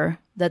furniture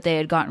that they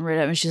had gotten rid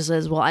of. And she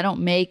says, well, I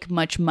don't make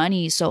much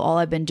money, so all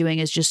I've been doing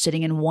is just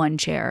sitting in one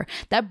chair.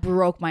 That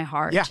broke my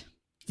heart.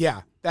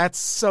 Yeah, that's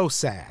so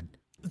sad.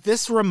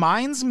 This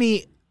reminds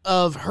me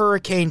of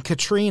Hurricane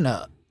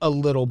Katrina a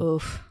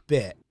little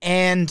bit.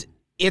 And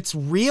it's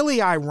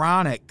really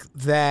ironic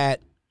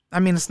that I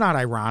mean, it's not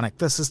ironic.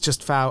 This is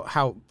just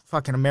how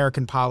fucking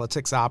American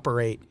politics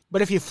operate.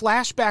 But if you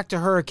flash back to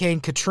Hurricane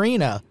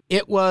Katrina,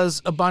 it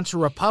was a bunch of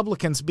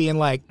Republicans being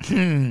like,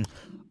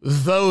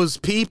 those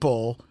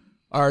people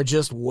are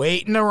just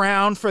waiting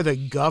around for the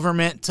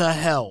government to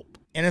help.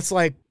 And it's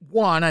like,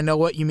 one, I know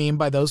what you mean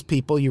by those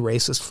people, you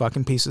racist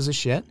fucking pieces of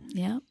shit.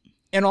 Yeah.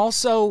 And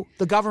also,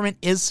 the government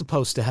is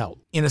supposed to help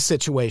in a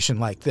situation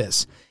like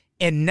this.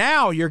 And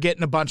now you're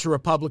getting a bunch of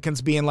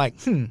Republicans being like,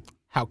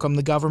 how come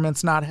the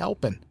government's not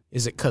helping?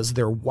 Is it because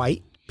they're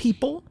white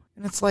people?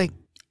 And it's like,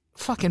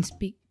 fucking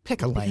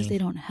pick a lane. Because they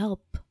don't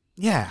help.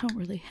 Yeah. They don't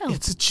really help.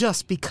 It's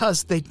just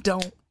because they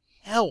don't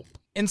help.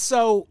 And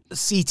so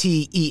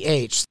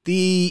CTEH,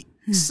 the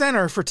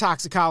Center for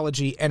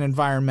Toxicology and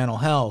Environmental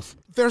Health,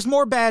 there's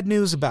more bad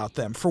news about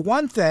them. For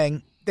one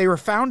thing, they were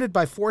founded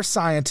by 4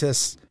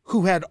 scientists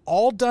who had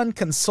all done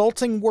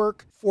consulting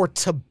work for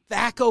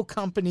tobacco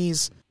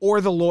companies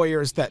or the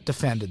lawyers that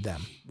defended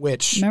them,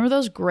 which... Remember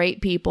those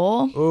great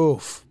people?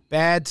 Oof.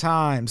 Bad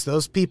times.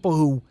 Those people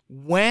who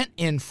went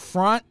in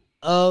front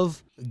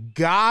of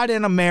God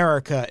in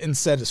America and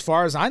said, as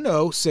far as I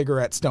know,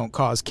 cigarettes don't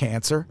cause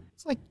cancer.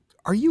 It's like,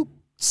 are you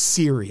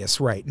serious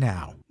right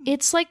now?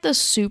 It's like the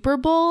Super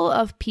Bowl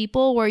of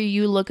people where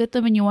you look at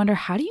them and you wonder,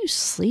 how do you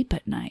sleep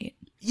at night?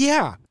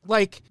 Yeah,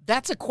 like,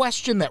 that's a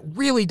question that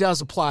really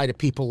does apply to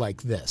people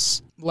like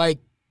this. Like,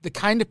 the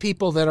kind of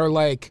people that are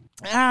like,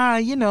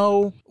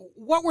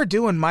 what we're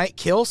doing might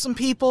kill some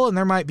people and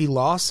there might be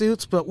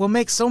lawsuits, but we'll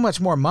make so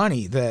much more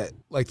money that,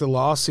 like, the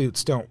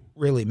lawsuits don't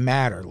really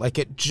matter. Like,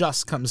 it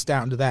just comes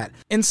down to that.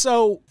 And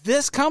so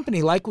this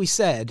company, like we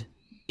said,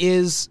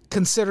 is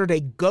considered a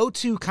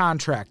go-to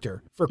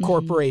contractor for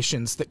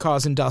corporations that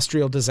cause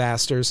industrial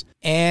disasters,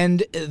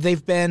 and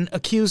they've been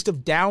accused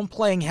of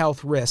downplaying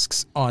health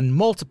risks on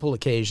multiple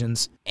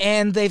occasions,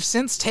 and they've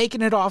since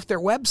taken it off their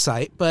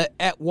website, but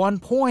at one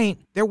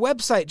point, their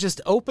website just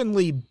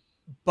openly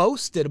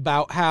boasted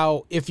about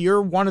how if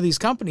you're one of these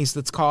companies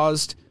that's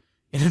caused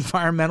an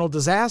environmental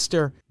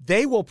disaster,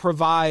 they will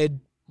provide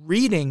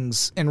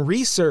readings and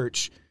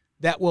research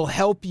that will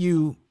help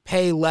you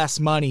pay less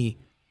money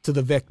to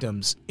the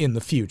victims in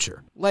the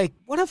future. Like,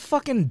 what a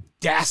fucking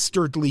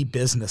dastardly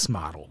business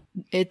model.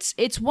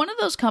 It's one of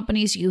those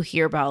companies you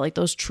hear about, like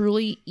those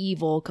truly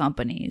evil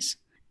companies.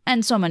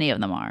 And so many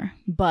of them are.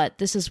 But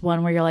this is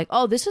one where you're like,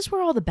 oh, this is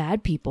where all the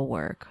bad people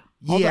work.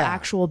 All the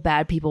actual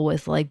bad people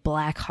with, like,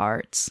 black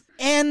hearts.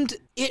 And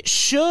it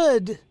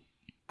should,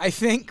 I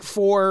think,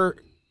 for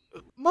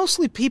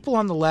mostly people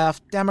on the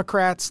left,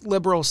 Democrats,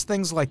 liberals,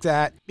 things like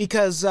that.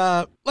 Because,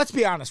 let's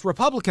be honest,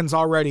 Republicans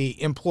already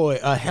employ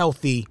a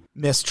healthy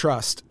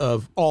mistrust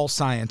of all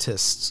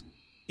scientists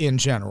in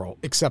general,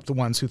 except the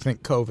ones who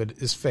think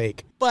COVID is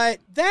fake. But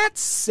that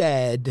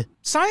said,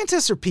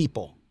 scientists are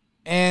people,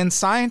 and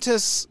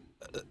scientists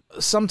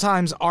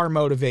sometimes are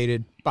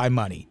motivated by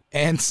money,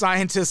 and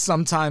scientists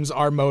sometimes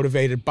are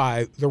motivated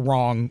by the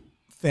wrong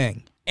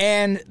thing.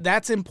 And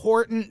that's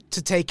important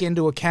to take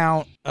into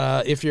account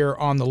if you're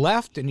on the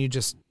left and you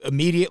just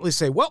immediately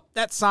say, well,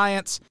 that's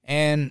science,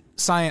 and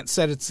science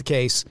said it's the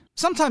case.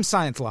 Sometimes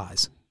science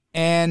lies,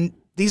 and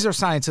these are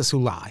scientists who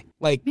lie.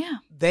 Like,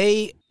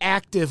 they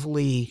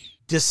actively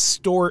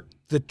distort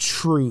the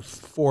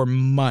truth for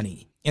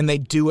money, and they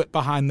do it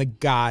behind the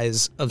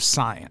guise of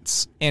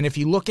science. And if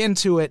you look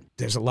into it,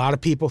 there's a lot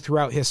of people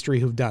throughout history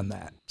who've done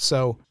that.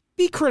 So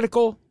be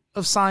critical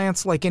of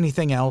science like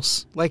anything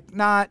else. Like,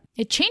 not...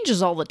 It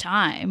changes all the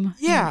time.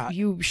 Yeah.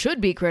 You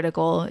should be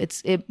critical.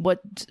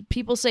 What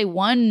people say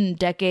one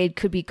decade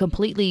could be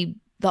completely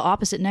the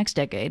opposite next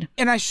decade.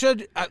 And I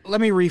should... let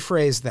me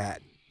rephrase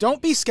that.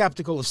 Don't be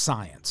skeptical of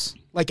science.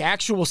 Like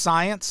actual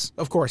science?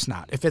 Of course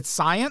not. If it's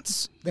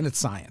science, then it's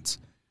science.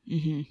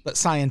 Mm-hmm. But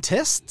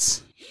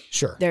scientists?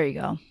 Sure. There you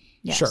go.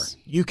 Yes. Sure.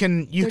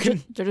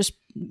 They're just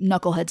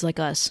knuckleheads like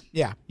us.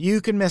 Yeah.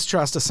 You can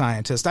mistrust a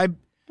scientist.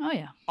 Oh,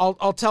 yeah.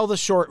 I'll tell the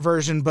short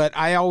version, but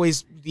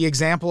the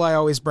example I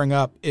always bring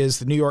up is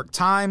the New York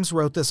Times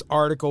wrote this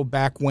article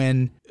back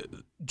when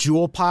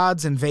Juul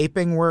pods and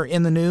vaping were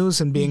in the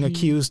news and being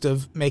accused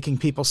of making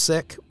people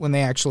sick when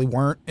they actually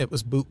weren't. It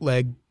was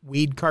bootleg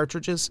weed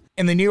cartridges.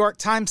 And the New York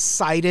Times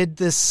cited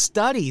this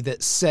study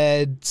that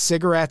said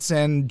cigarettes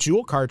and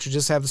Juul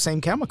cartridges have the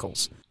same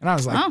chemicals. And I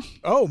was like,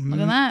 look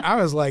at that.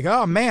 I was like,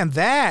 oh man,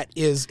 that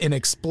is an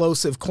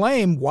explosive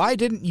claim. Why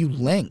didn't you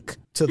link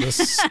to the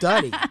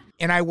study?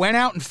 And I went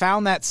out and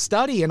found that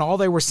study, and all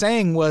they were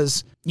saying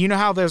was, you know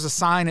how there's a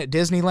sign at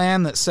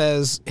Disneyland that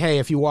says, hey,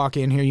 if you walk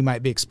in here, you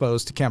might be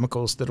exposed to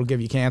chemicals that'll give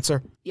you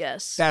cancer?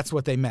 Yes. That's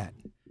what they meant.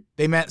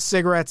 They meant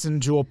cigarettes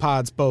and Juul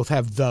pods both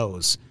have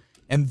those.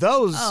 And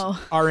those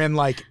are in,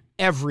 like,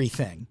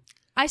 everything.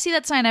 I see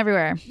that sign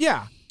everywhere.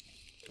 Yeah.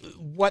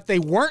 What they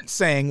weren't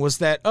saying was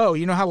that,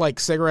 you know how, like,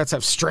 cigarettes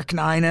have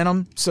strychnine in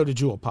them? So do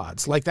Juul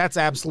pods. Like, that's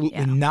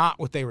absolutely not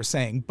what they were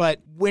saying. But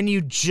when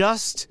you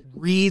just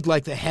read,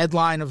 like, the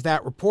headline of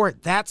that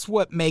report, that's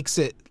what makes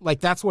it,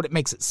 like, that's what it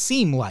makes it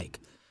seem like.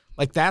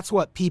 Like, that's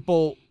what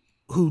people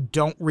who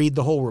don't read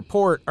the whole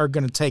report are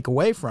going to take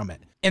away from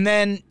it. And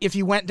then if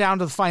you went down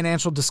to the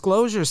financial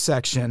disclosures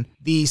section,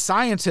 the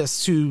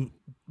scientists who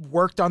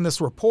worked on this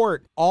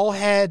report all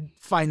had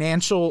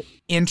financial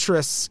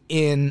interests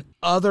in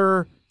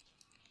other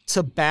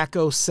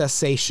tobacco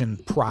cessation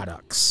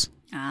products.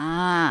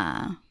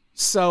 Ah.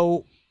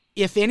 So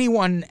if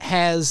anyone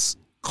has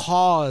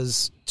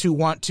cause to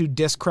want to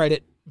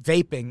discredit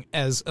vaping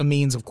as a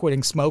means of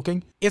quitting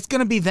smoking, it's going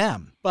to be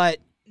them. But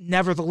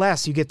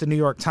nevertheless, you get the New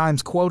York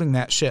Times quoting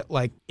that shit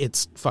like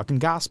it's fucking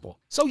gospel.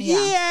 So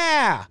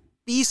yeah,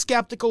 be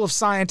skeptical of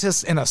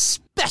scientists, and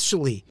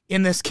especially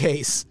in this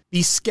case,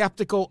 be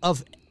skeptical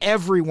of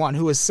everyone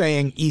who is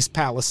saying East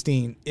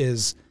Palestine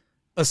is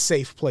a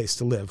safe place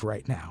to live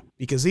right now,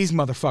 because these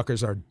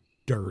motherfuckers are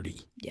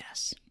dirty.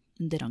 Yes.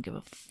 They don't give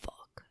a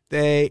fuck.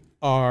 They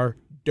are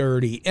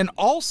dirty. And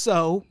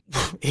also,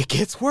 it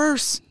gets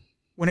worse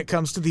when it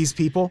comes to these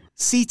people.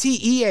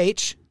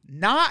 CTEH,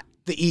 not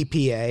the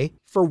EPA,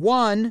 for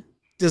one,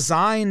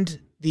 designed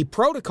the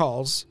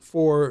protocols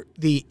for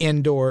the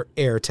indoor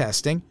air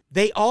testing.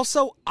 They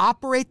also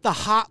operate the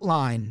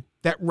hotline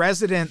that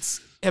residents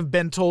have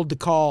been told to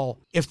call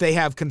if they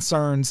have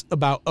concerns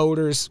about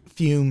odors,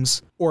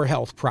 fumes, or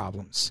health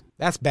problems.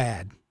 That's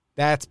bad.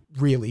 That's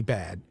really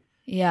bad.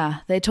 Yeah,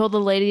 they told the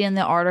lady in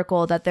the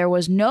article that there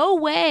was no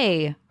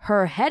way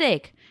her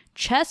headache,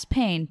 chest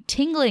pain,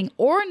 tingling,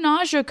 or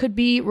nausea could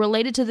be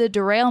related to the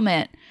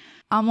derailment.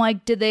 I'm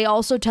like, did they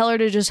also tell her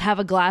to just have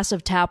a glass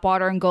of tap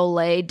water and go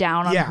lay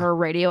down on her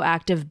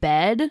radioactive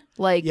bed?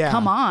 Like,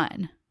 come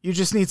on. You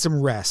just need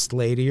some rest,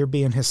 lady. You're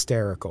being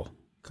hysterical.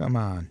 Come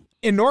on.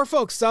 In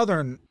Norfolk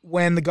Southern,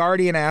 when The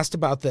Guardian asked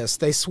about this,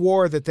 they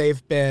swore that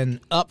they've been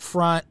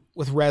upfront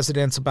with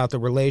residents about the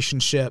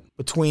relationship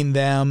between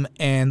them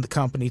and the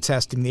company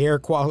testing the air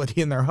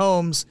quality in their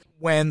homes.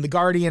 When The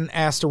Guardian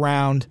asked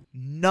around,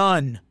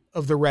 none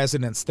of the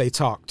residents they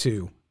talked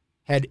to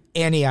had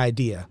any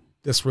idea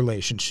this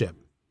relationship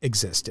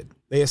existed.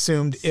 They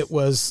assumed it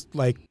was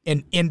like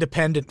an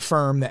independent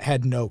firm that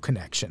had no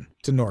connection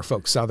to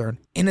Norfolk Southern.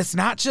 And it's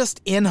not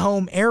just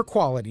in-home air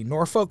quality.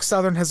 Norfolk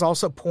Southern has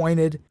also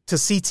pointed to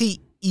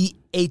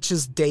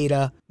CTEH's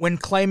data when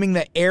claiming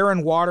that air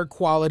and water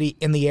quality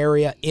in the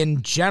area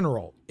in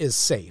general is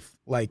safe,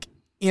 like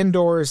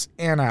indoors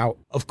and out.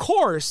 Of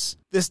course,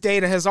 this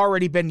data has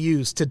already been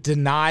used to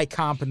deny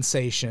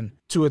compensation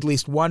to at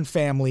least one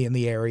family in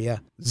the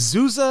area.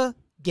 Zuza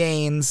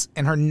Gaines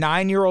and her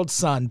 9-year-old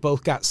son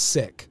both got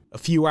sick a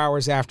few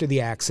hours after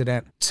the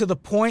accident, to the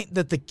point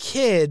that the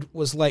kid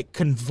was like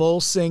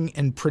convulsing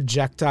and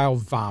projectile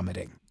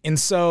vomiting. And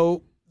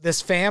so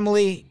this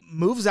family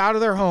moves out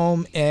of their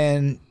home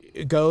and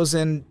goes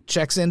and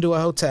checks into a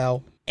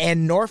hotel.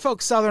 And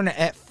Norfolk Southern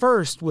at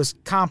first was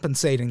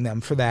compensating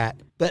them for that.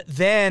 But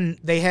then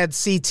they had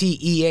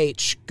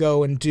CTEH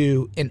go and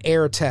do an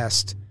air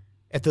test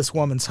at this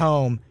woman's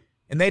home,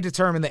 and they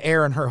determined the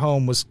air in her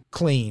home was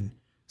clean.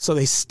 So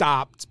they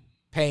stopped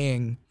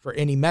paying for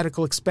any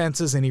medical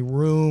expenses, any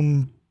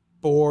room,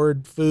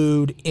 board,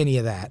 food, any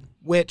of that,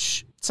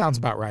 which sounds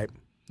about right.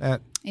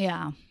 That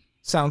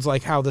sounds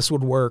like how this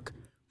would work.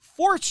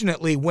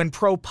 Fortunately, when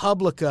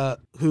ProPublica,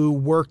 who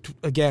worked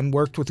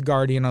with The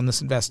Guardian on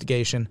this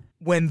investigation,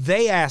 when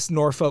they asked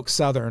Norfolk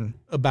Southern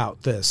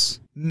about this,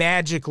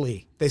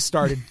 magically they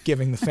started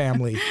giving the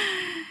family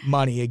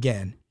money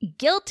again.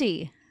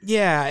 Guilty.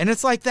 Yeah, and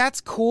it's like,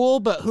 that's cool,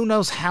 but who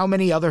knows how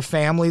many other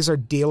families are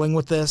dealing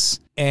with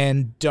this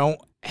and don't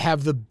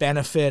have the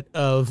benefit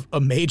of a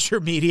major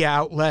media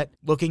outlet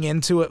looking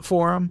into it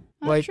for them.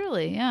 Like,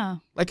 truly, yeah.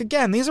 Like,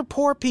 again, these are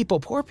poor people.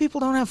 Poor people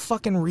don't have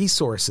fucking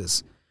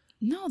resources.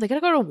 No, they gotta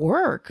go to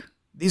work.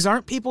 These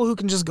aren't people who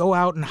can just go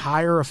out and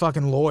hire a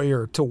fucking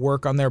lawyer to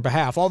work on their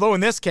behalf. Although in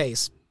this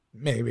case,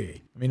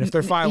 maybe. I mean, if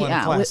they're filing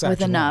a class action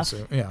with enough.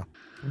 lawsuit. Yeah.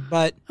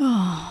 But...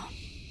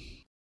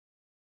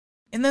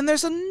 And then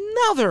there's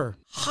another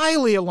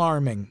highly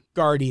alarming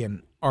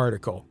Guardian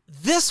article.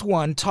 This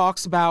one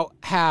talks about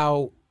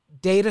how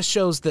data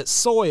shows that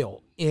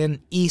soil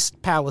in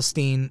East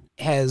Palestine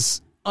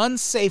has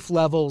unsafe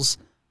levels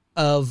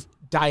of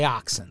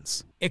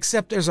dioxins.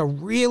 Except there's a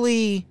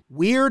really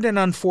weird and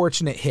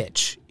unfortunate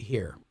hitch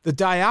here. The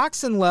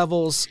dioxin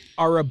levels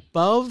are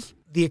above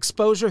the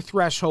exposure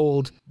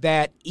threshold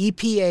that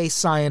EPA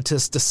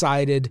scientists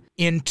decided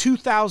in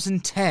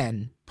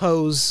 2010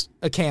 pose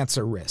a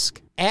cancer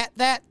risk. At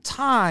that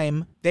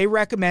time, they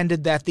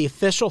recommended that the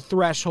official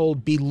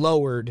threshold be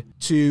lowered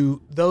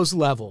to those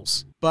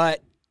levels,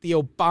 but the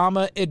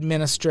Obama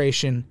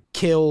administration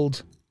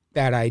killed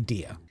that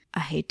idea. I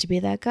hate to be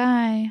that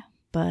guy,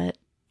 but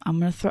I'm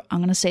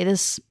gonna say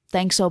this.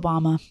 Thanks,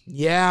 Obama.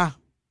 Yeah.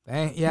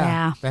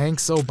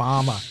 Thanks,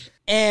 Obama.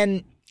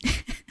 And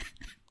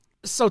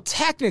so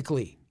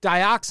technically,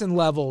 dioxin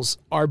levels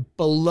are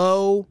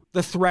below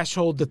the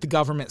threshold that the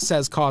government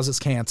says causes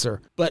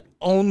cancer, but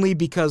only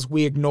because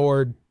we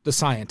ignored the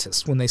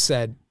scientists when they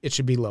said it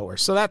should be lower.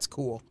 So that's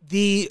cool.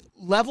 The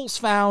levels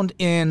found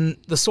in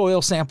the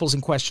soil samples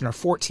in question are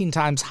 14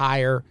 times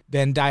higher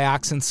than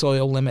dioxin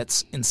soil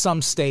limits in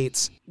some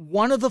states.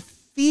 One of the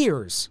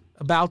fears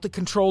about the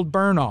controlled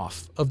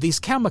burn-off of these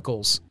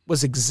chemicals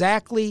was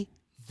exactly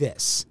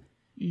this.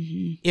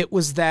 It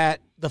was that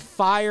the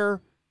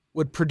fire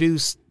would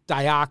produce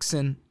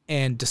dioxin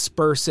and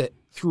disperse it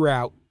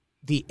throughout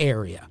the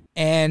area.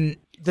 And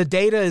the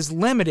data is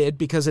limited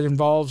because it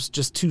involves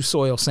just 2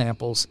 soil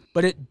samples,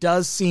 but it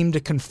does seem to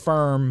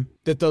confirm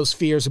that those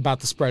fears about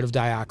the spread of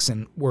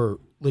dioxin were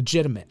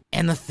legitimate.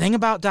 And the thing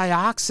about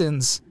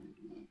dioxins,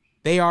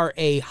 they are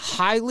a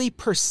highly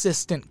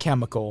persistent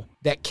chemical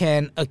that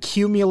can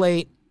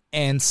accumulate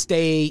and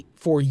stay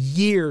for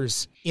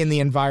years in the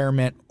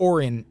environment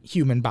or in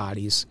human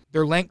bodies.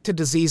 They're linked to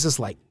diseases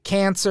like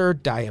cancer,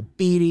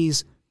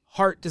 diabetes,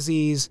 heart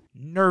disease,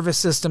 nervous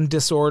system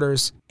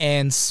disorders,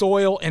 and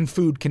soil and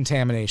food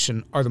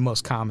contamination are the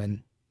most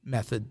common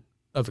method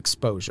of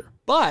exposure.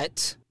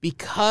 But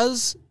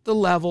because the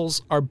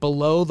levels are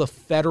below the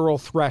federal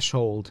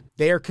threshold,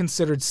 they are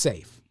considered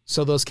safe.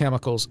 So those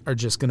chemicals are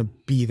just going to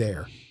be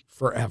there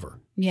forever.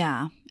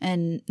 Yeah.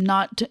 And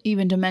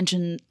even to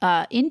mention,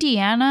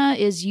 Indiana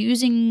is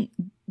using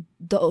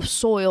the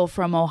soil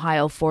from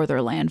Ohio for their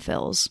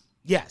landfills.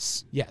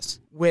 Yes.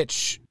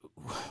 Which,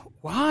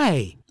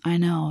 why? I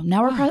know.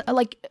 Now we're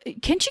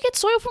can't you get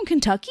soil from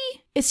Kentucky?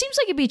 It seems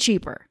like it'd be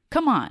cheaper.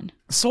 Come on.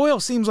 Soil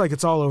seems like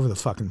it's all over the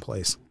fucking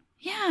place.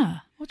 Yeah.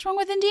 What's wrong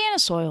with Indiana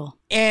soil?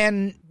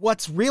 And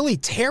what's really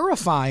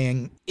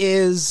terrifying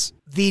is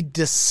the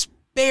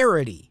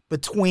disparity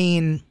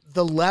between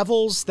the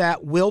levels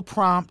that will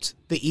prompt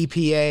the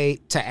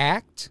EPA to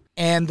act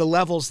and the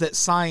levels that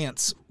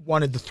science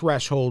wanted the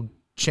threshold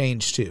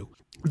changed to.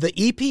 The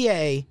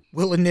EPA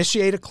will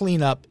initiate a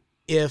cleanup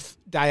if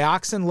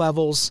dioxin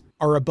levels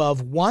are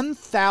above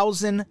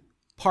 1,000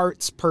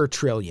 parts per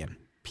trillion,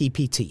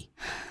 PPT.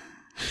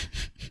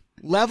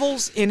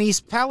 Levels in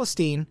East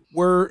Palestine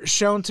were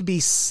shown to be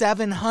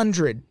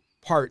 700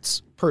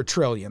 parts per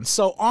trillion.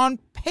 So on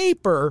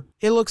paper,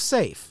 it looks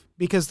safe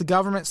because the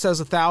government says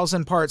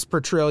 1,000 parts per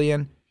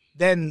trillion,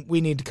 then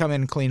we need to come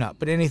in and clean up.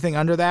 But anything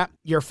under that,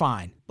 you're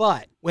fine.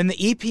 But when the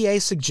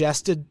EPA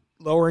suggested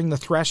lowering the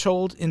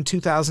threshold in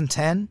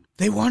 2010,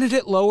 they wanted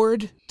it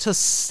lowered to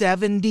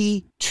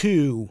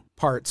 72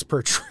 parts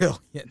per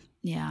trillion.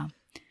 Yeah.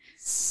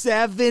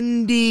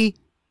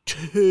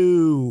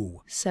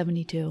 72.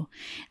 72.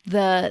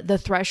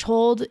 The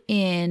threshold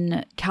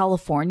in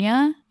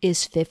California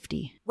is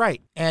 50.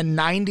 Right. And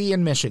 90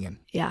 in Michigan.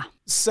 Yeah.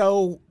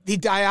 So the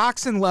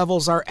dioxin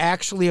levels are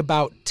actually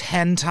about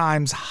 10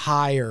 times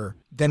higher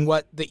than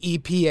what the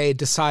EPA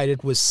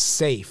decided was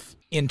safe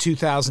in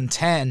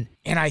 2010.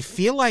 And I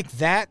feel like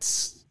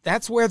that's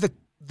where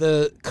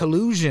the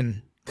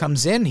collusion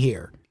comes in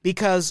here.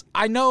 Because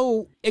I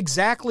know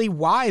exactly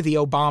why the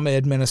Obama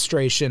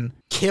administration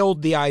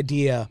killed the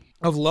idea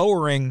of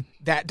lowering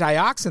that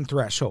dioxin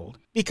threshold.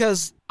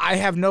 Because I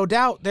have no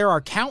doubt there are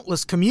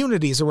countless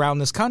communities around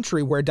this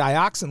country where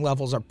dioxin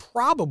levels are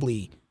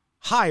probably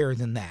higher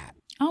than that.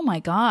 Oh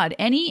my God.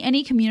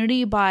 Any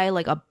community by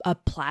like a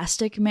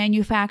plastic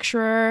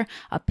manufacturer,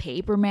 a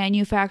paper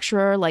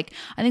manufacturer, like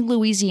I think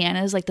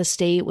Louisiana is like the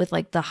state with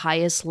like the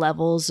highest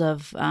levels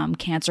of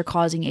cancer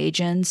causing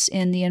agents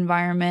in the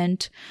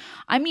environment.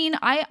 I mean,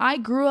 I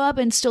grew up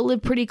and still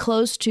live pretty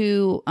close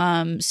to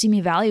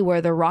Simi Valley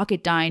where the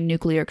Rocketdyne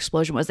nuclear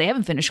explosion was. They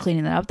haven't finished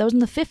cleaning that up. That was in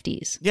the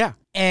 50s. Yeah.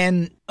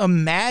 And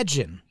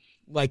imagine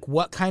like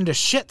what kind of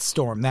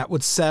shitstorm that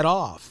would set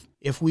off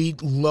if we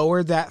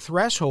lowered that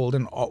threshold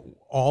and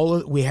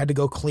we had to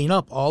go clean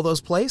up all those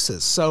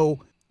places.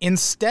 So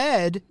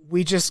instead,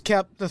 we just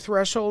kept the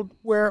threshold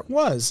where it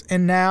was.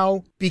 And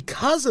now,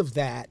 because of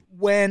that,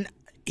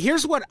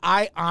 here's what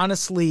I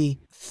honestly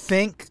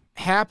think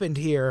happened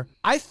here.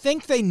 I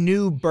think they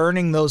knew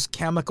burning those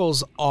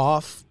chemicals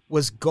off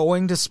was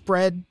going to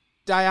spread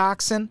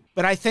dioxin,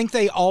 but I think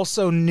they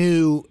also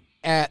knew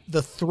at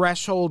the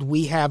threshold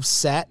we have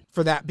set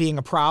for that being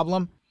a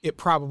problem, it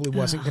probably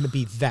wasn't going to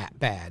be that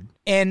bad.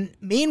 And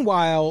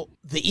meanwhile,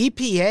 the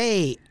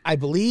EPA, I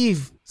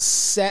believe,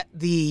 set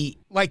the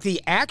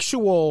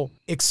actual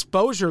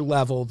exposure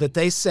level that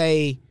they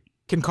say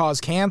can cause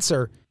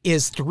cancer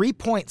is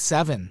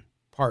 3.7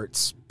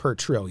 parts per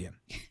trillion.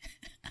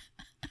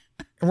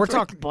 And we're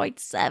talking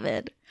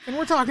 0.7. And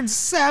we're talking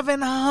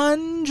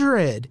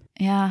 700.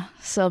 Yeah.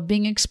 So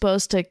being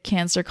exposed to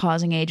cancer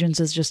causing agents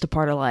is just a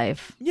part of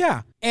life.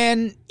 Yeah.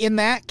 And in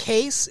that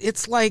case,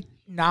 it's like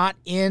not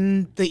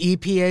in the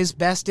EPA's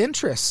best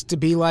interest to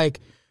be like,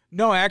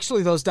 no,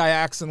 actually those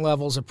dioxin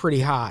levels are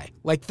pretty high.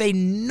 Like they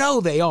know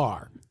they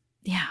are.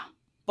 Yeah.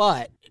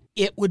 But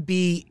it would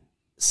be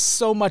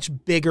so much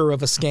bigger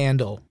of a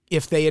scandal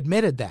if they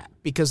admitted that,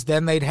 because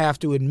then they'd have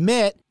to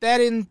admit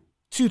that in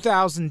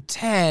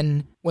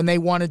 2010, when they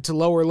wanted to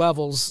lower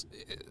levels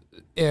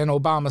and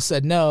Obama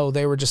said no,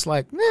 they were just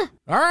like,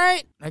 all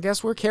right, I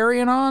guess we're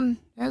carrying on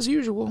as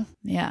usual.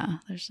 Yeah.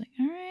 They're just like,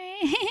 all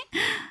right.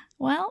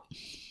 Well,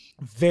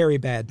 very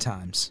bad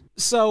times.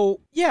 So,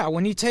 yeah,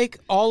 when you take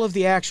all of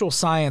the actual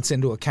science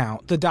into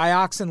account, the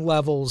dioxin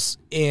levels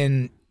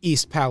in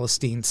East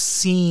Palestine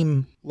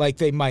seem like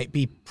they might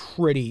be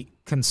pretty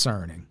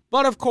concerning.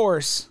 But of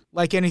course,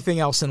 like anything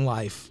else in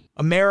life,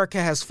 America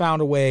has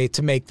found a way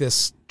to make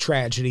this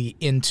tragedy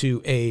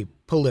into a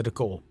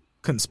political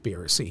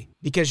conspiracy.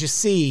 Because you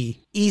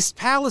see, East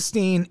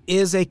Palestine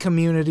is a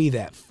community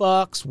that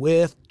fucks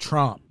with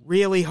Trump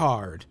really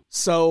hard.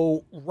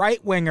 So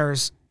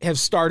right-wingers have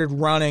started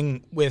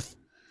running with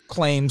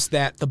claims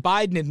that the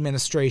Biden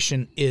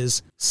administration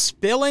is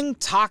spilling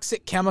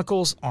toxic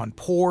chemicals on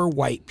poor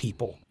white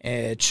people.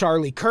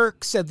 Charlie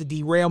Kirk said the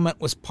derailment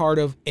was part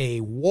of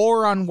a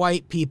war on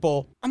white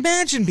people.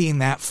 Imagine being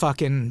that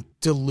fucking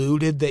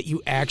deluded that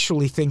you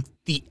actually think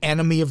the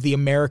enemy of the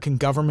American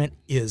government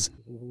is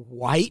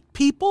white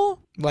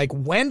people? Like,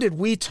 when did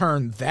we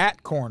turn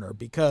that corner?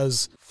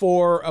 Because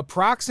for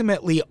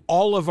approximately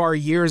all of our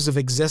years of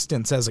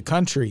existence as a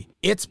country,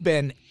 it's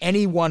been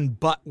anyone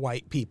but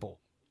white people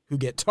who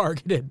get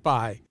targeted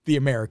by the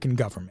American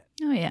government.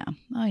 Oh yeah.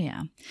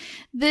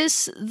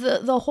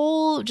 The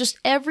whole, just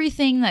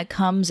everything that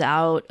comes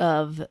out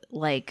of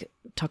like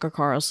Tucker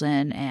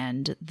Carlson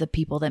and the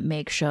people that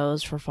make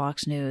shows for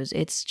Fox News,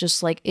 it's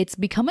just like, it's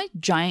become a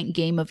giant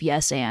game of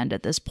yes and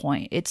at this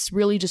point. It's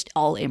really just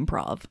all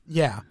improv.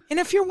 Yeah. And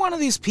if you're one of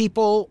these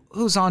people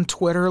who's on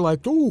Twitter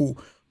like, ooh,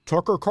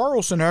 Tucker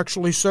Carlson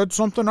actually said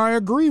something I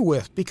agree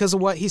with because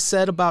of what he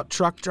said about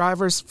truck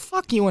drivers,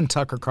 fuck you and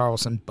Tucker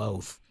Carlson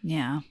both.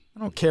 Yeah. I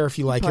don't care if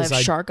you like his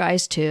ideas. Shark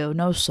eyes too.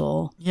 No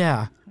soul.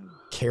 Yeah. I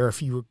don't care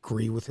if you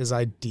agree with his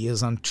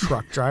ideas on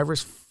truck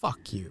drivers.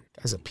 Fuck you.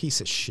 Guy's a piece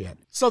of shit.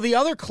 So the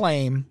other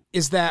claim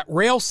is that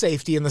rail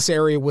safety in this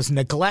area was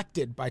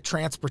neglected by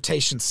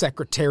Transportation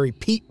Secretary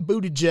Pete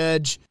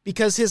Buttigieg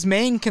because his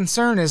main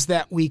concern is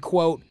that we,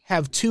 quote,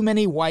 have too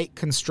many white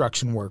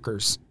construction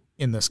workers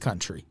in this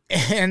country.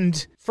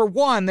 And for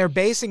one, they're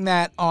basing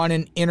that on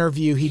an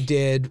interview he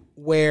did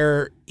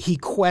where he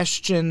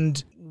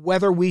questioned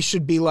whether we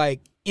should be like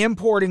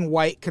importing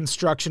white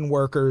construction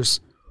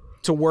workers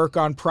to work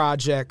on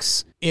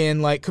projects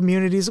in like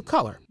communities of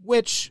color,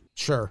 which,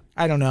 sure,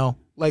 I don't know.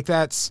 Like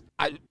that's,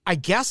 I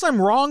guess I'm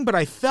wrong, but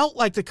I felt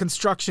like the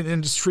construction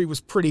industry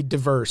was pretty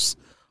diverse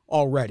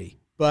already.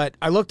 But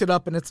I looked it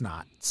up and it's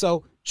not.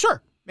 So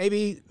sure,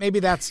 maybe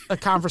that's a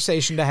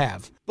conversation to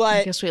have.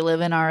 But I guess we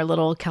live in our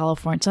little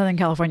Southern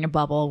California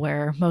bubble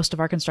where most of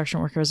our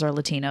construction workers are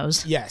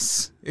Latinos.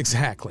 Yes,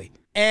 exactly.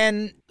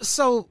 And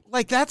so,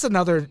 like, that's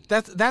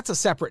a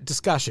separate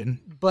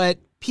discussion, but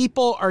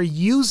people are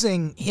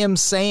using him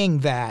saying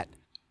that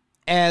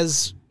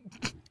as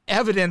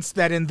evidence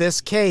that in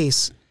this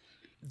case,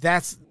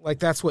 that's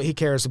what he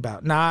cares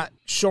about, not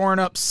shoring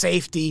up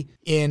safety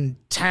in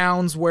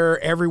towns where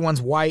everyone's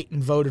white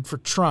and voted for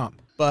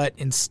Trump. But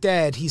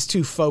instead, he's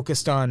too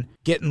focused on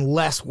getting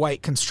less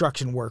white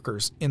construction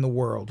workers in the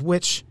world,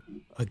 which,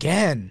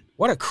 again,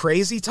 what a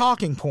crazy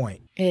talking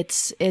point.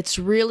 It's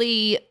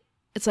really...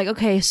 It's like,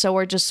 okay, so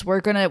we're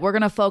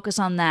gonna focus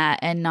on that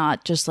and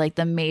not just like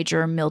the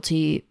major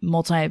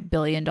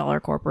multi-billion-dollar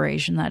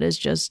corporation that is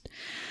just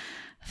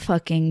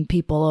fucking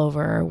people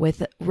over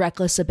with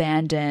reckless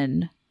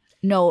abandon,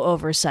 no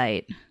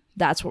oversight.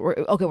 That's what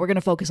we're gonna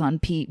focus on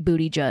Pete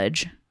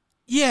Buttigieg.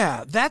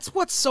 Yeah, that's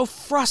what's so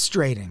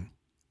frustrating.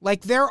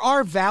 Like, there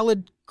are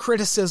valid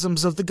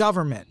criticisms of the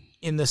government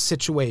in this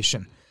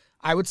situation.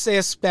 I would say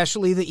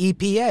especially the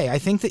EPA. I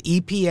think the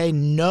EPA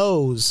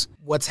knows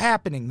what's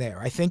happening there.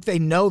 I think they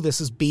know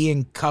this is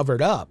being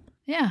covered up.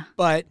 Yeah.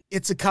 But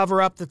it's a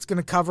cover-up that's going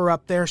to cover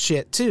up their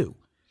shit, too.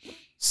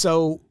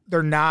 So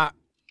they're not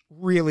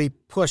really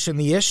pushing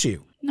the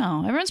issue.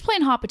 No, everyone's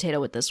playing hot potato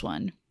with this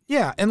one.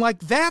 Yeah, and, like,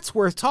 that's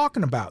worth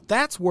talking about.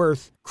 That's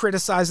worth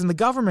criticizing the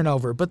government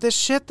over. But this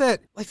shit that,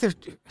 like, there's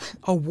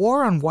a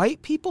war on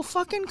white people?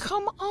 Fucking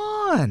come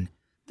on.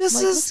 This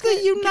is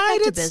the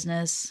United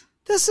States.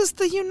 This is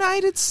the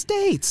United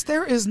States.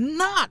 There is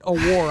not a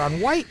war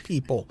on white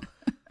people.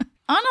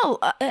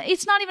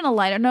 It's not even a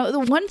lighter. No, the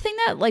one thing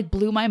that like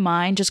blew my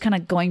mind, just kind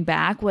of going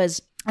back,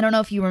 was, I don't know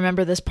if you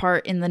remember this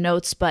part in the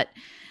notes, but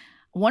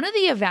one of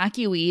the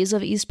evacuees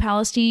of East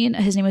Palestine,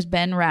 his name was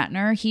Ben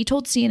Ratner, he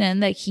told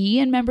CNN that he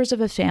and members of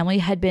his family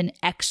had been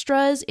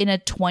extras in a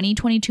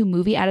 2022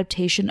 movie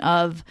adaptation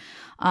of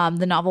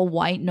the novel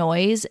White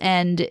Noise,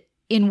 and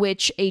in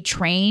which a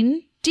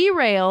train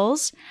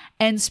derails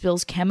and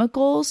spills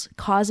chemicals,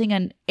 causing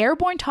an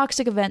airborne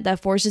toxic event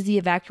that forces the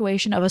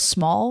evacuation of a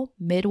small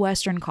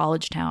Midwestern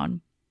college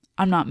town.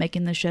 I'm not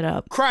making this shit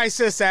up.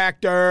 Crisis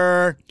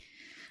actor.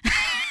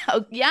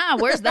 Oh, yeah,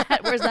 where's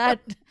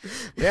that?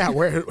 Yeah,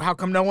 how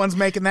come no one's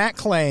making that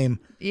claim?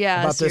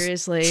 Yeah, about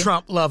seriously. This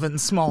Trump-loving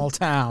small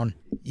town.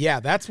 Yeah,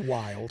 that's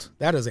wild.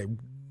 That is a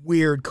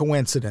weird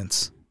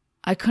coincidence.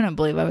 I couldn't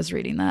believe I was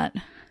reading that.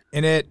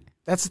 And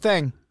that's the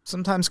thing.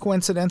 Sometimes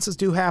coincidences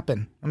do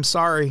happen. I'm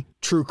sorry,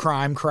 true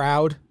crime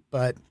crowd,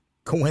 but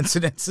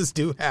coincidences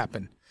do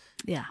happen.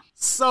 Yeah.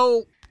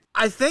 So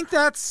I think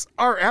that's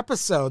our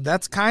episode.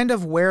 That's kind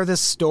of where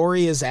this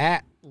story is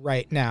at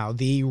right now.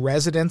 The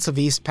residents of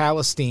East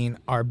Palestine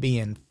are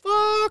being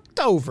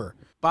fucked over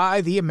by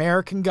the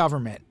American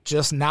government,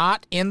 just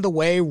not in the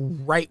way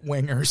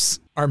right-wingers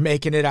are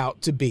making it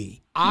out to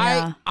be.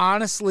 I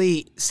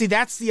honestly, see,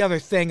 that's the other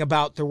thing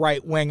about the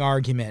right-wing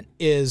argument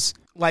is,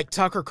 like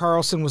Tucker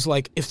Carlson was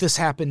like, if this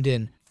happened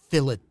in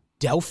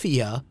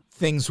Philadelphia,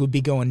 things would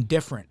be going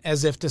different,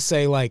 as if to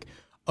say like,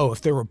 oh, if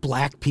there were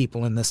black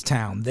people in this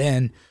town,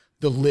 then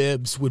the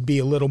libs would be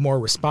a little more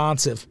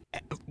responsive.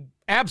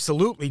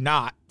 Absolutely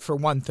not, for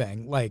one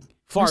thing. Like,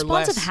 far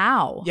responsive less.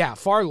 how? Yeah,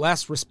 far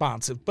less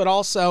responsive. But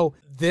also,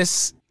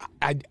 this,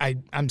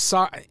 I'm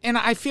sorry, and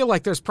I feel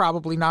like there's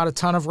probably not a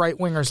ton of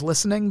right-wingers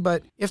listening,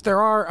 but if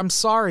there are, I'm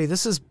sorry,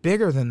 this is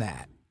bigger than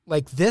that.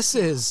 Like, this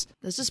is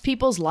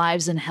people's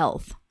lives and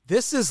health.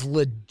 This is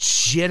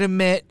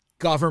legitimate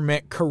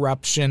government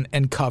corruption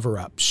and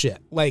cover-up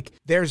shit. Like,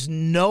 there's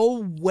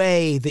no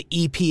way the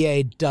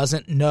EPA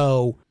doesn't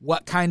know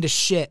what kind of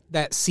shit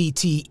that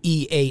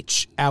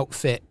CTEH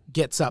outfit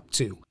gets up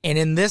to. And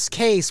in this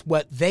case,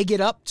 what they get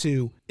up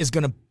to is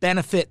going to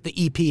benefit the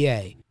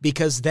EPA,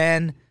 because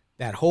then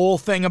that whole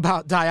thing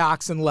about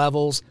dioxin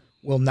levels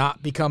will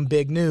not become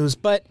big news.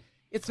 But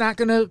it's not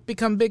going to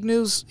become big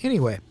news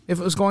anyway. If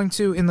it was going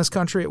to in this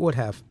country, it would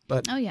have.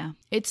 But oh yeah,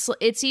 this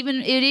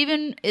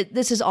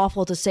is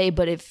awful to say,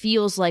 but it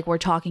feels like we're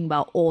talking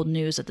about old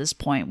news at this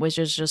point, which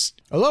is just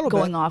a little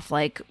going bit off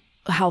like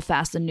how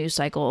fast the news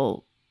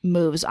cycle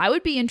moves. I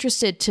would be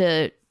interested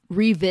to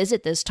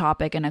revisit this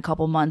topic in a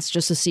couple months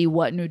just to see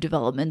what new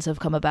developments have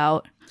come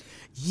about.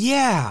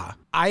 Yeah,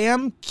 I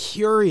am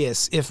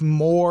curious if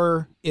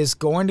more is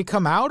going to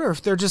come out, or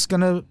if they're just going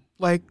to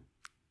like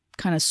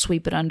kind of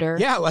sweep it under.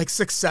 Yeah, like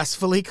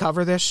successfully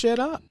cover this shit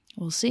up.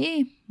 We'll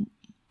see.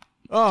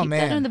 Oh, Keep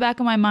man. that in the back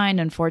of my mind,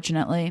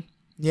 unfortunately.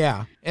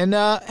 Yeah. And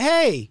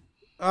hey,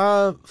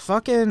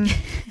 fucking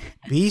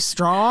be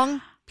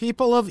strong,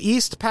 people of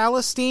East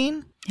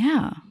Palestine.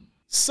 Yeah.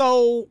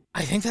 So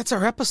I think that's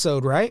our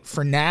episode, right?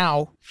 For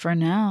now. For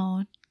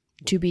now.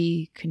 To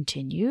be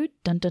continued.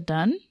 Dun dun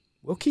dun.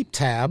 We'll keep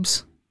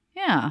tabs.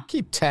 Yeah.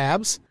 Keep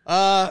tabs.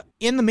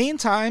 In the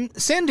meantime,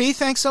 Cindy,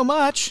 thanks so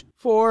much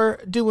for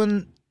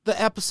doing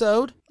the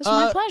episode. It's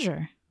my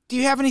pleasure. Do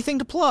you have anything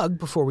to plug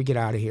before we get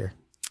out of here?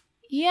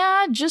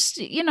 Yeah, just,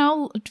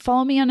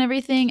 follow me on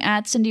everything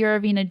at Cindy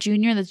Arvina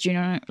Jr. That's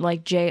Junior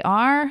like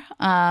JR.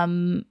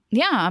 I'm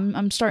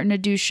starting to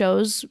do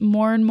shows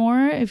more and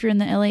more. If you're in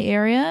the LA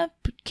area,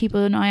 keep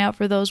an eye out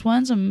for those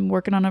ones. I'm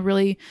working on a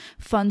really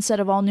fun set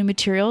of all new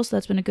materials. So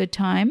that's been a good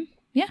time.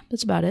 Yeah,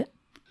 that's about it.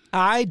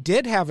 I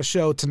did have a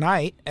show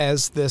tonight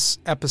as this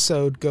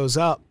episode goes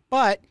up,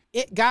 but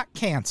it got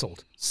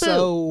canceled.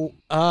 So,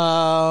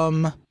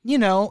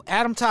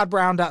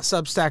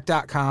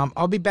 AdamToddBrown.substack.com.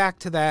 I'll be back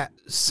to that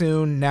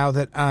soon now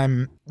that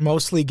I'm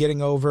mostly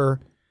getting over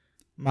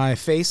my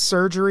face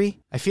surgery.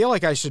 I feel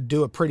like I should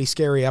do a pretty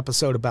scary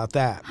episode about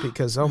that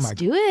because, Let's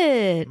do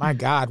it. My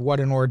God, what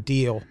an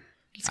ordeal.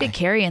 Let's get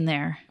Carrie in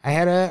there. I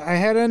had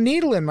a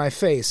needle in my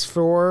face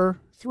for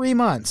 3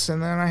 months,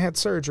 and then I had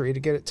surgery to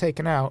get it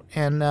taken out.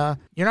 And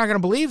you're not going to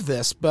believe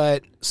this,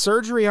 but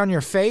surgery on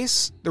your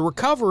face, the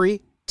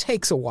recovery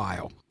takes a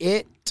while.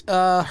 It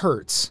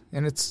hurts,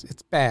 and it's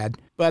bad.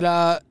 But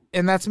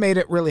and that's made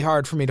it really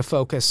hard for me to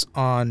focus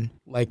on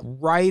like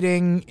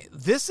writing.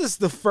 This is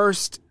the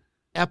first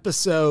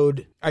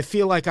episode I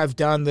feel like I've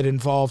done that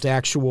involved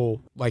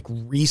actual like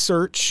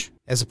research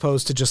as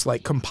opposed to just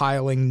like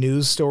compiling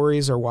news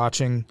stories or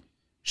watching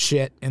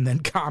shit and then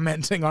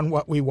commenting on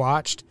what we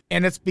watched.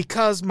 And it's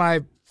because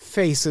my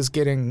face is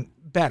getting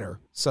better,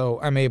 so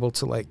I'm able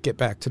to like get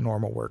back to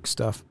normal work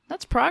stuff.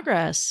 That's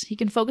progress. He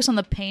can focus on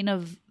the pain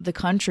of the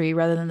country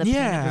rather than the pain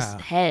of his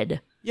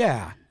head.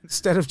 Yeah,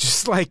 instead of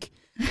just like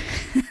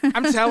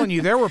I'm telling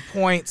you, there were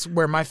points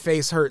where my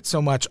face hurt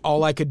so much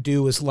all I could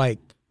do was like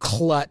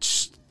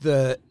clutch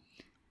the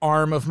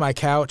arm of my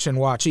couch and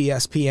watch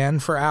ESPN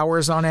for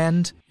hours on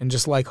end and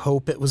just like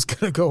hope it was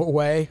gonna go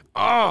away.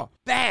 Oh,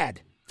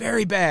 bad.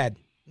 Very bad.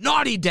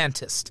 Naughty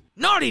dentist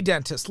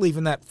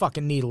leaving that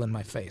fucking needle in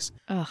my face.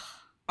 Ugh.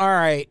 All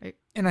right.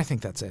 And I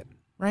think that's it,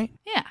 right?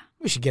 Yeah.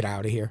 We should get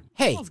out of here.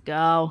 Hey. Let's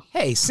go.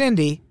 Hey,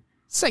 Cindy,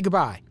 say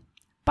goodbye.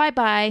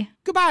 Bye-bye.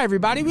 Goodbye,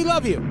 everybody. We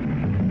love you.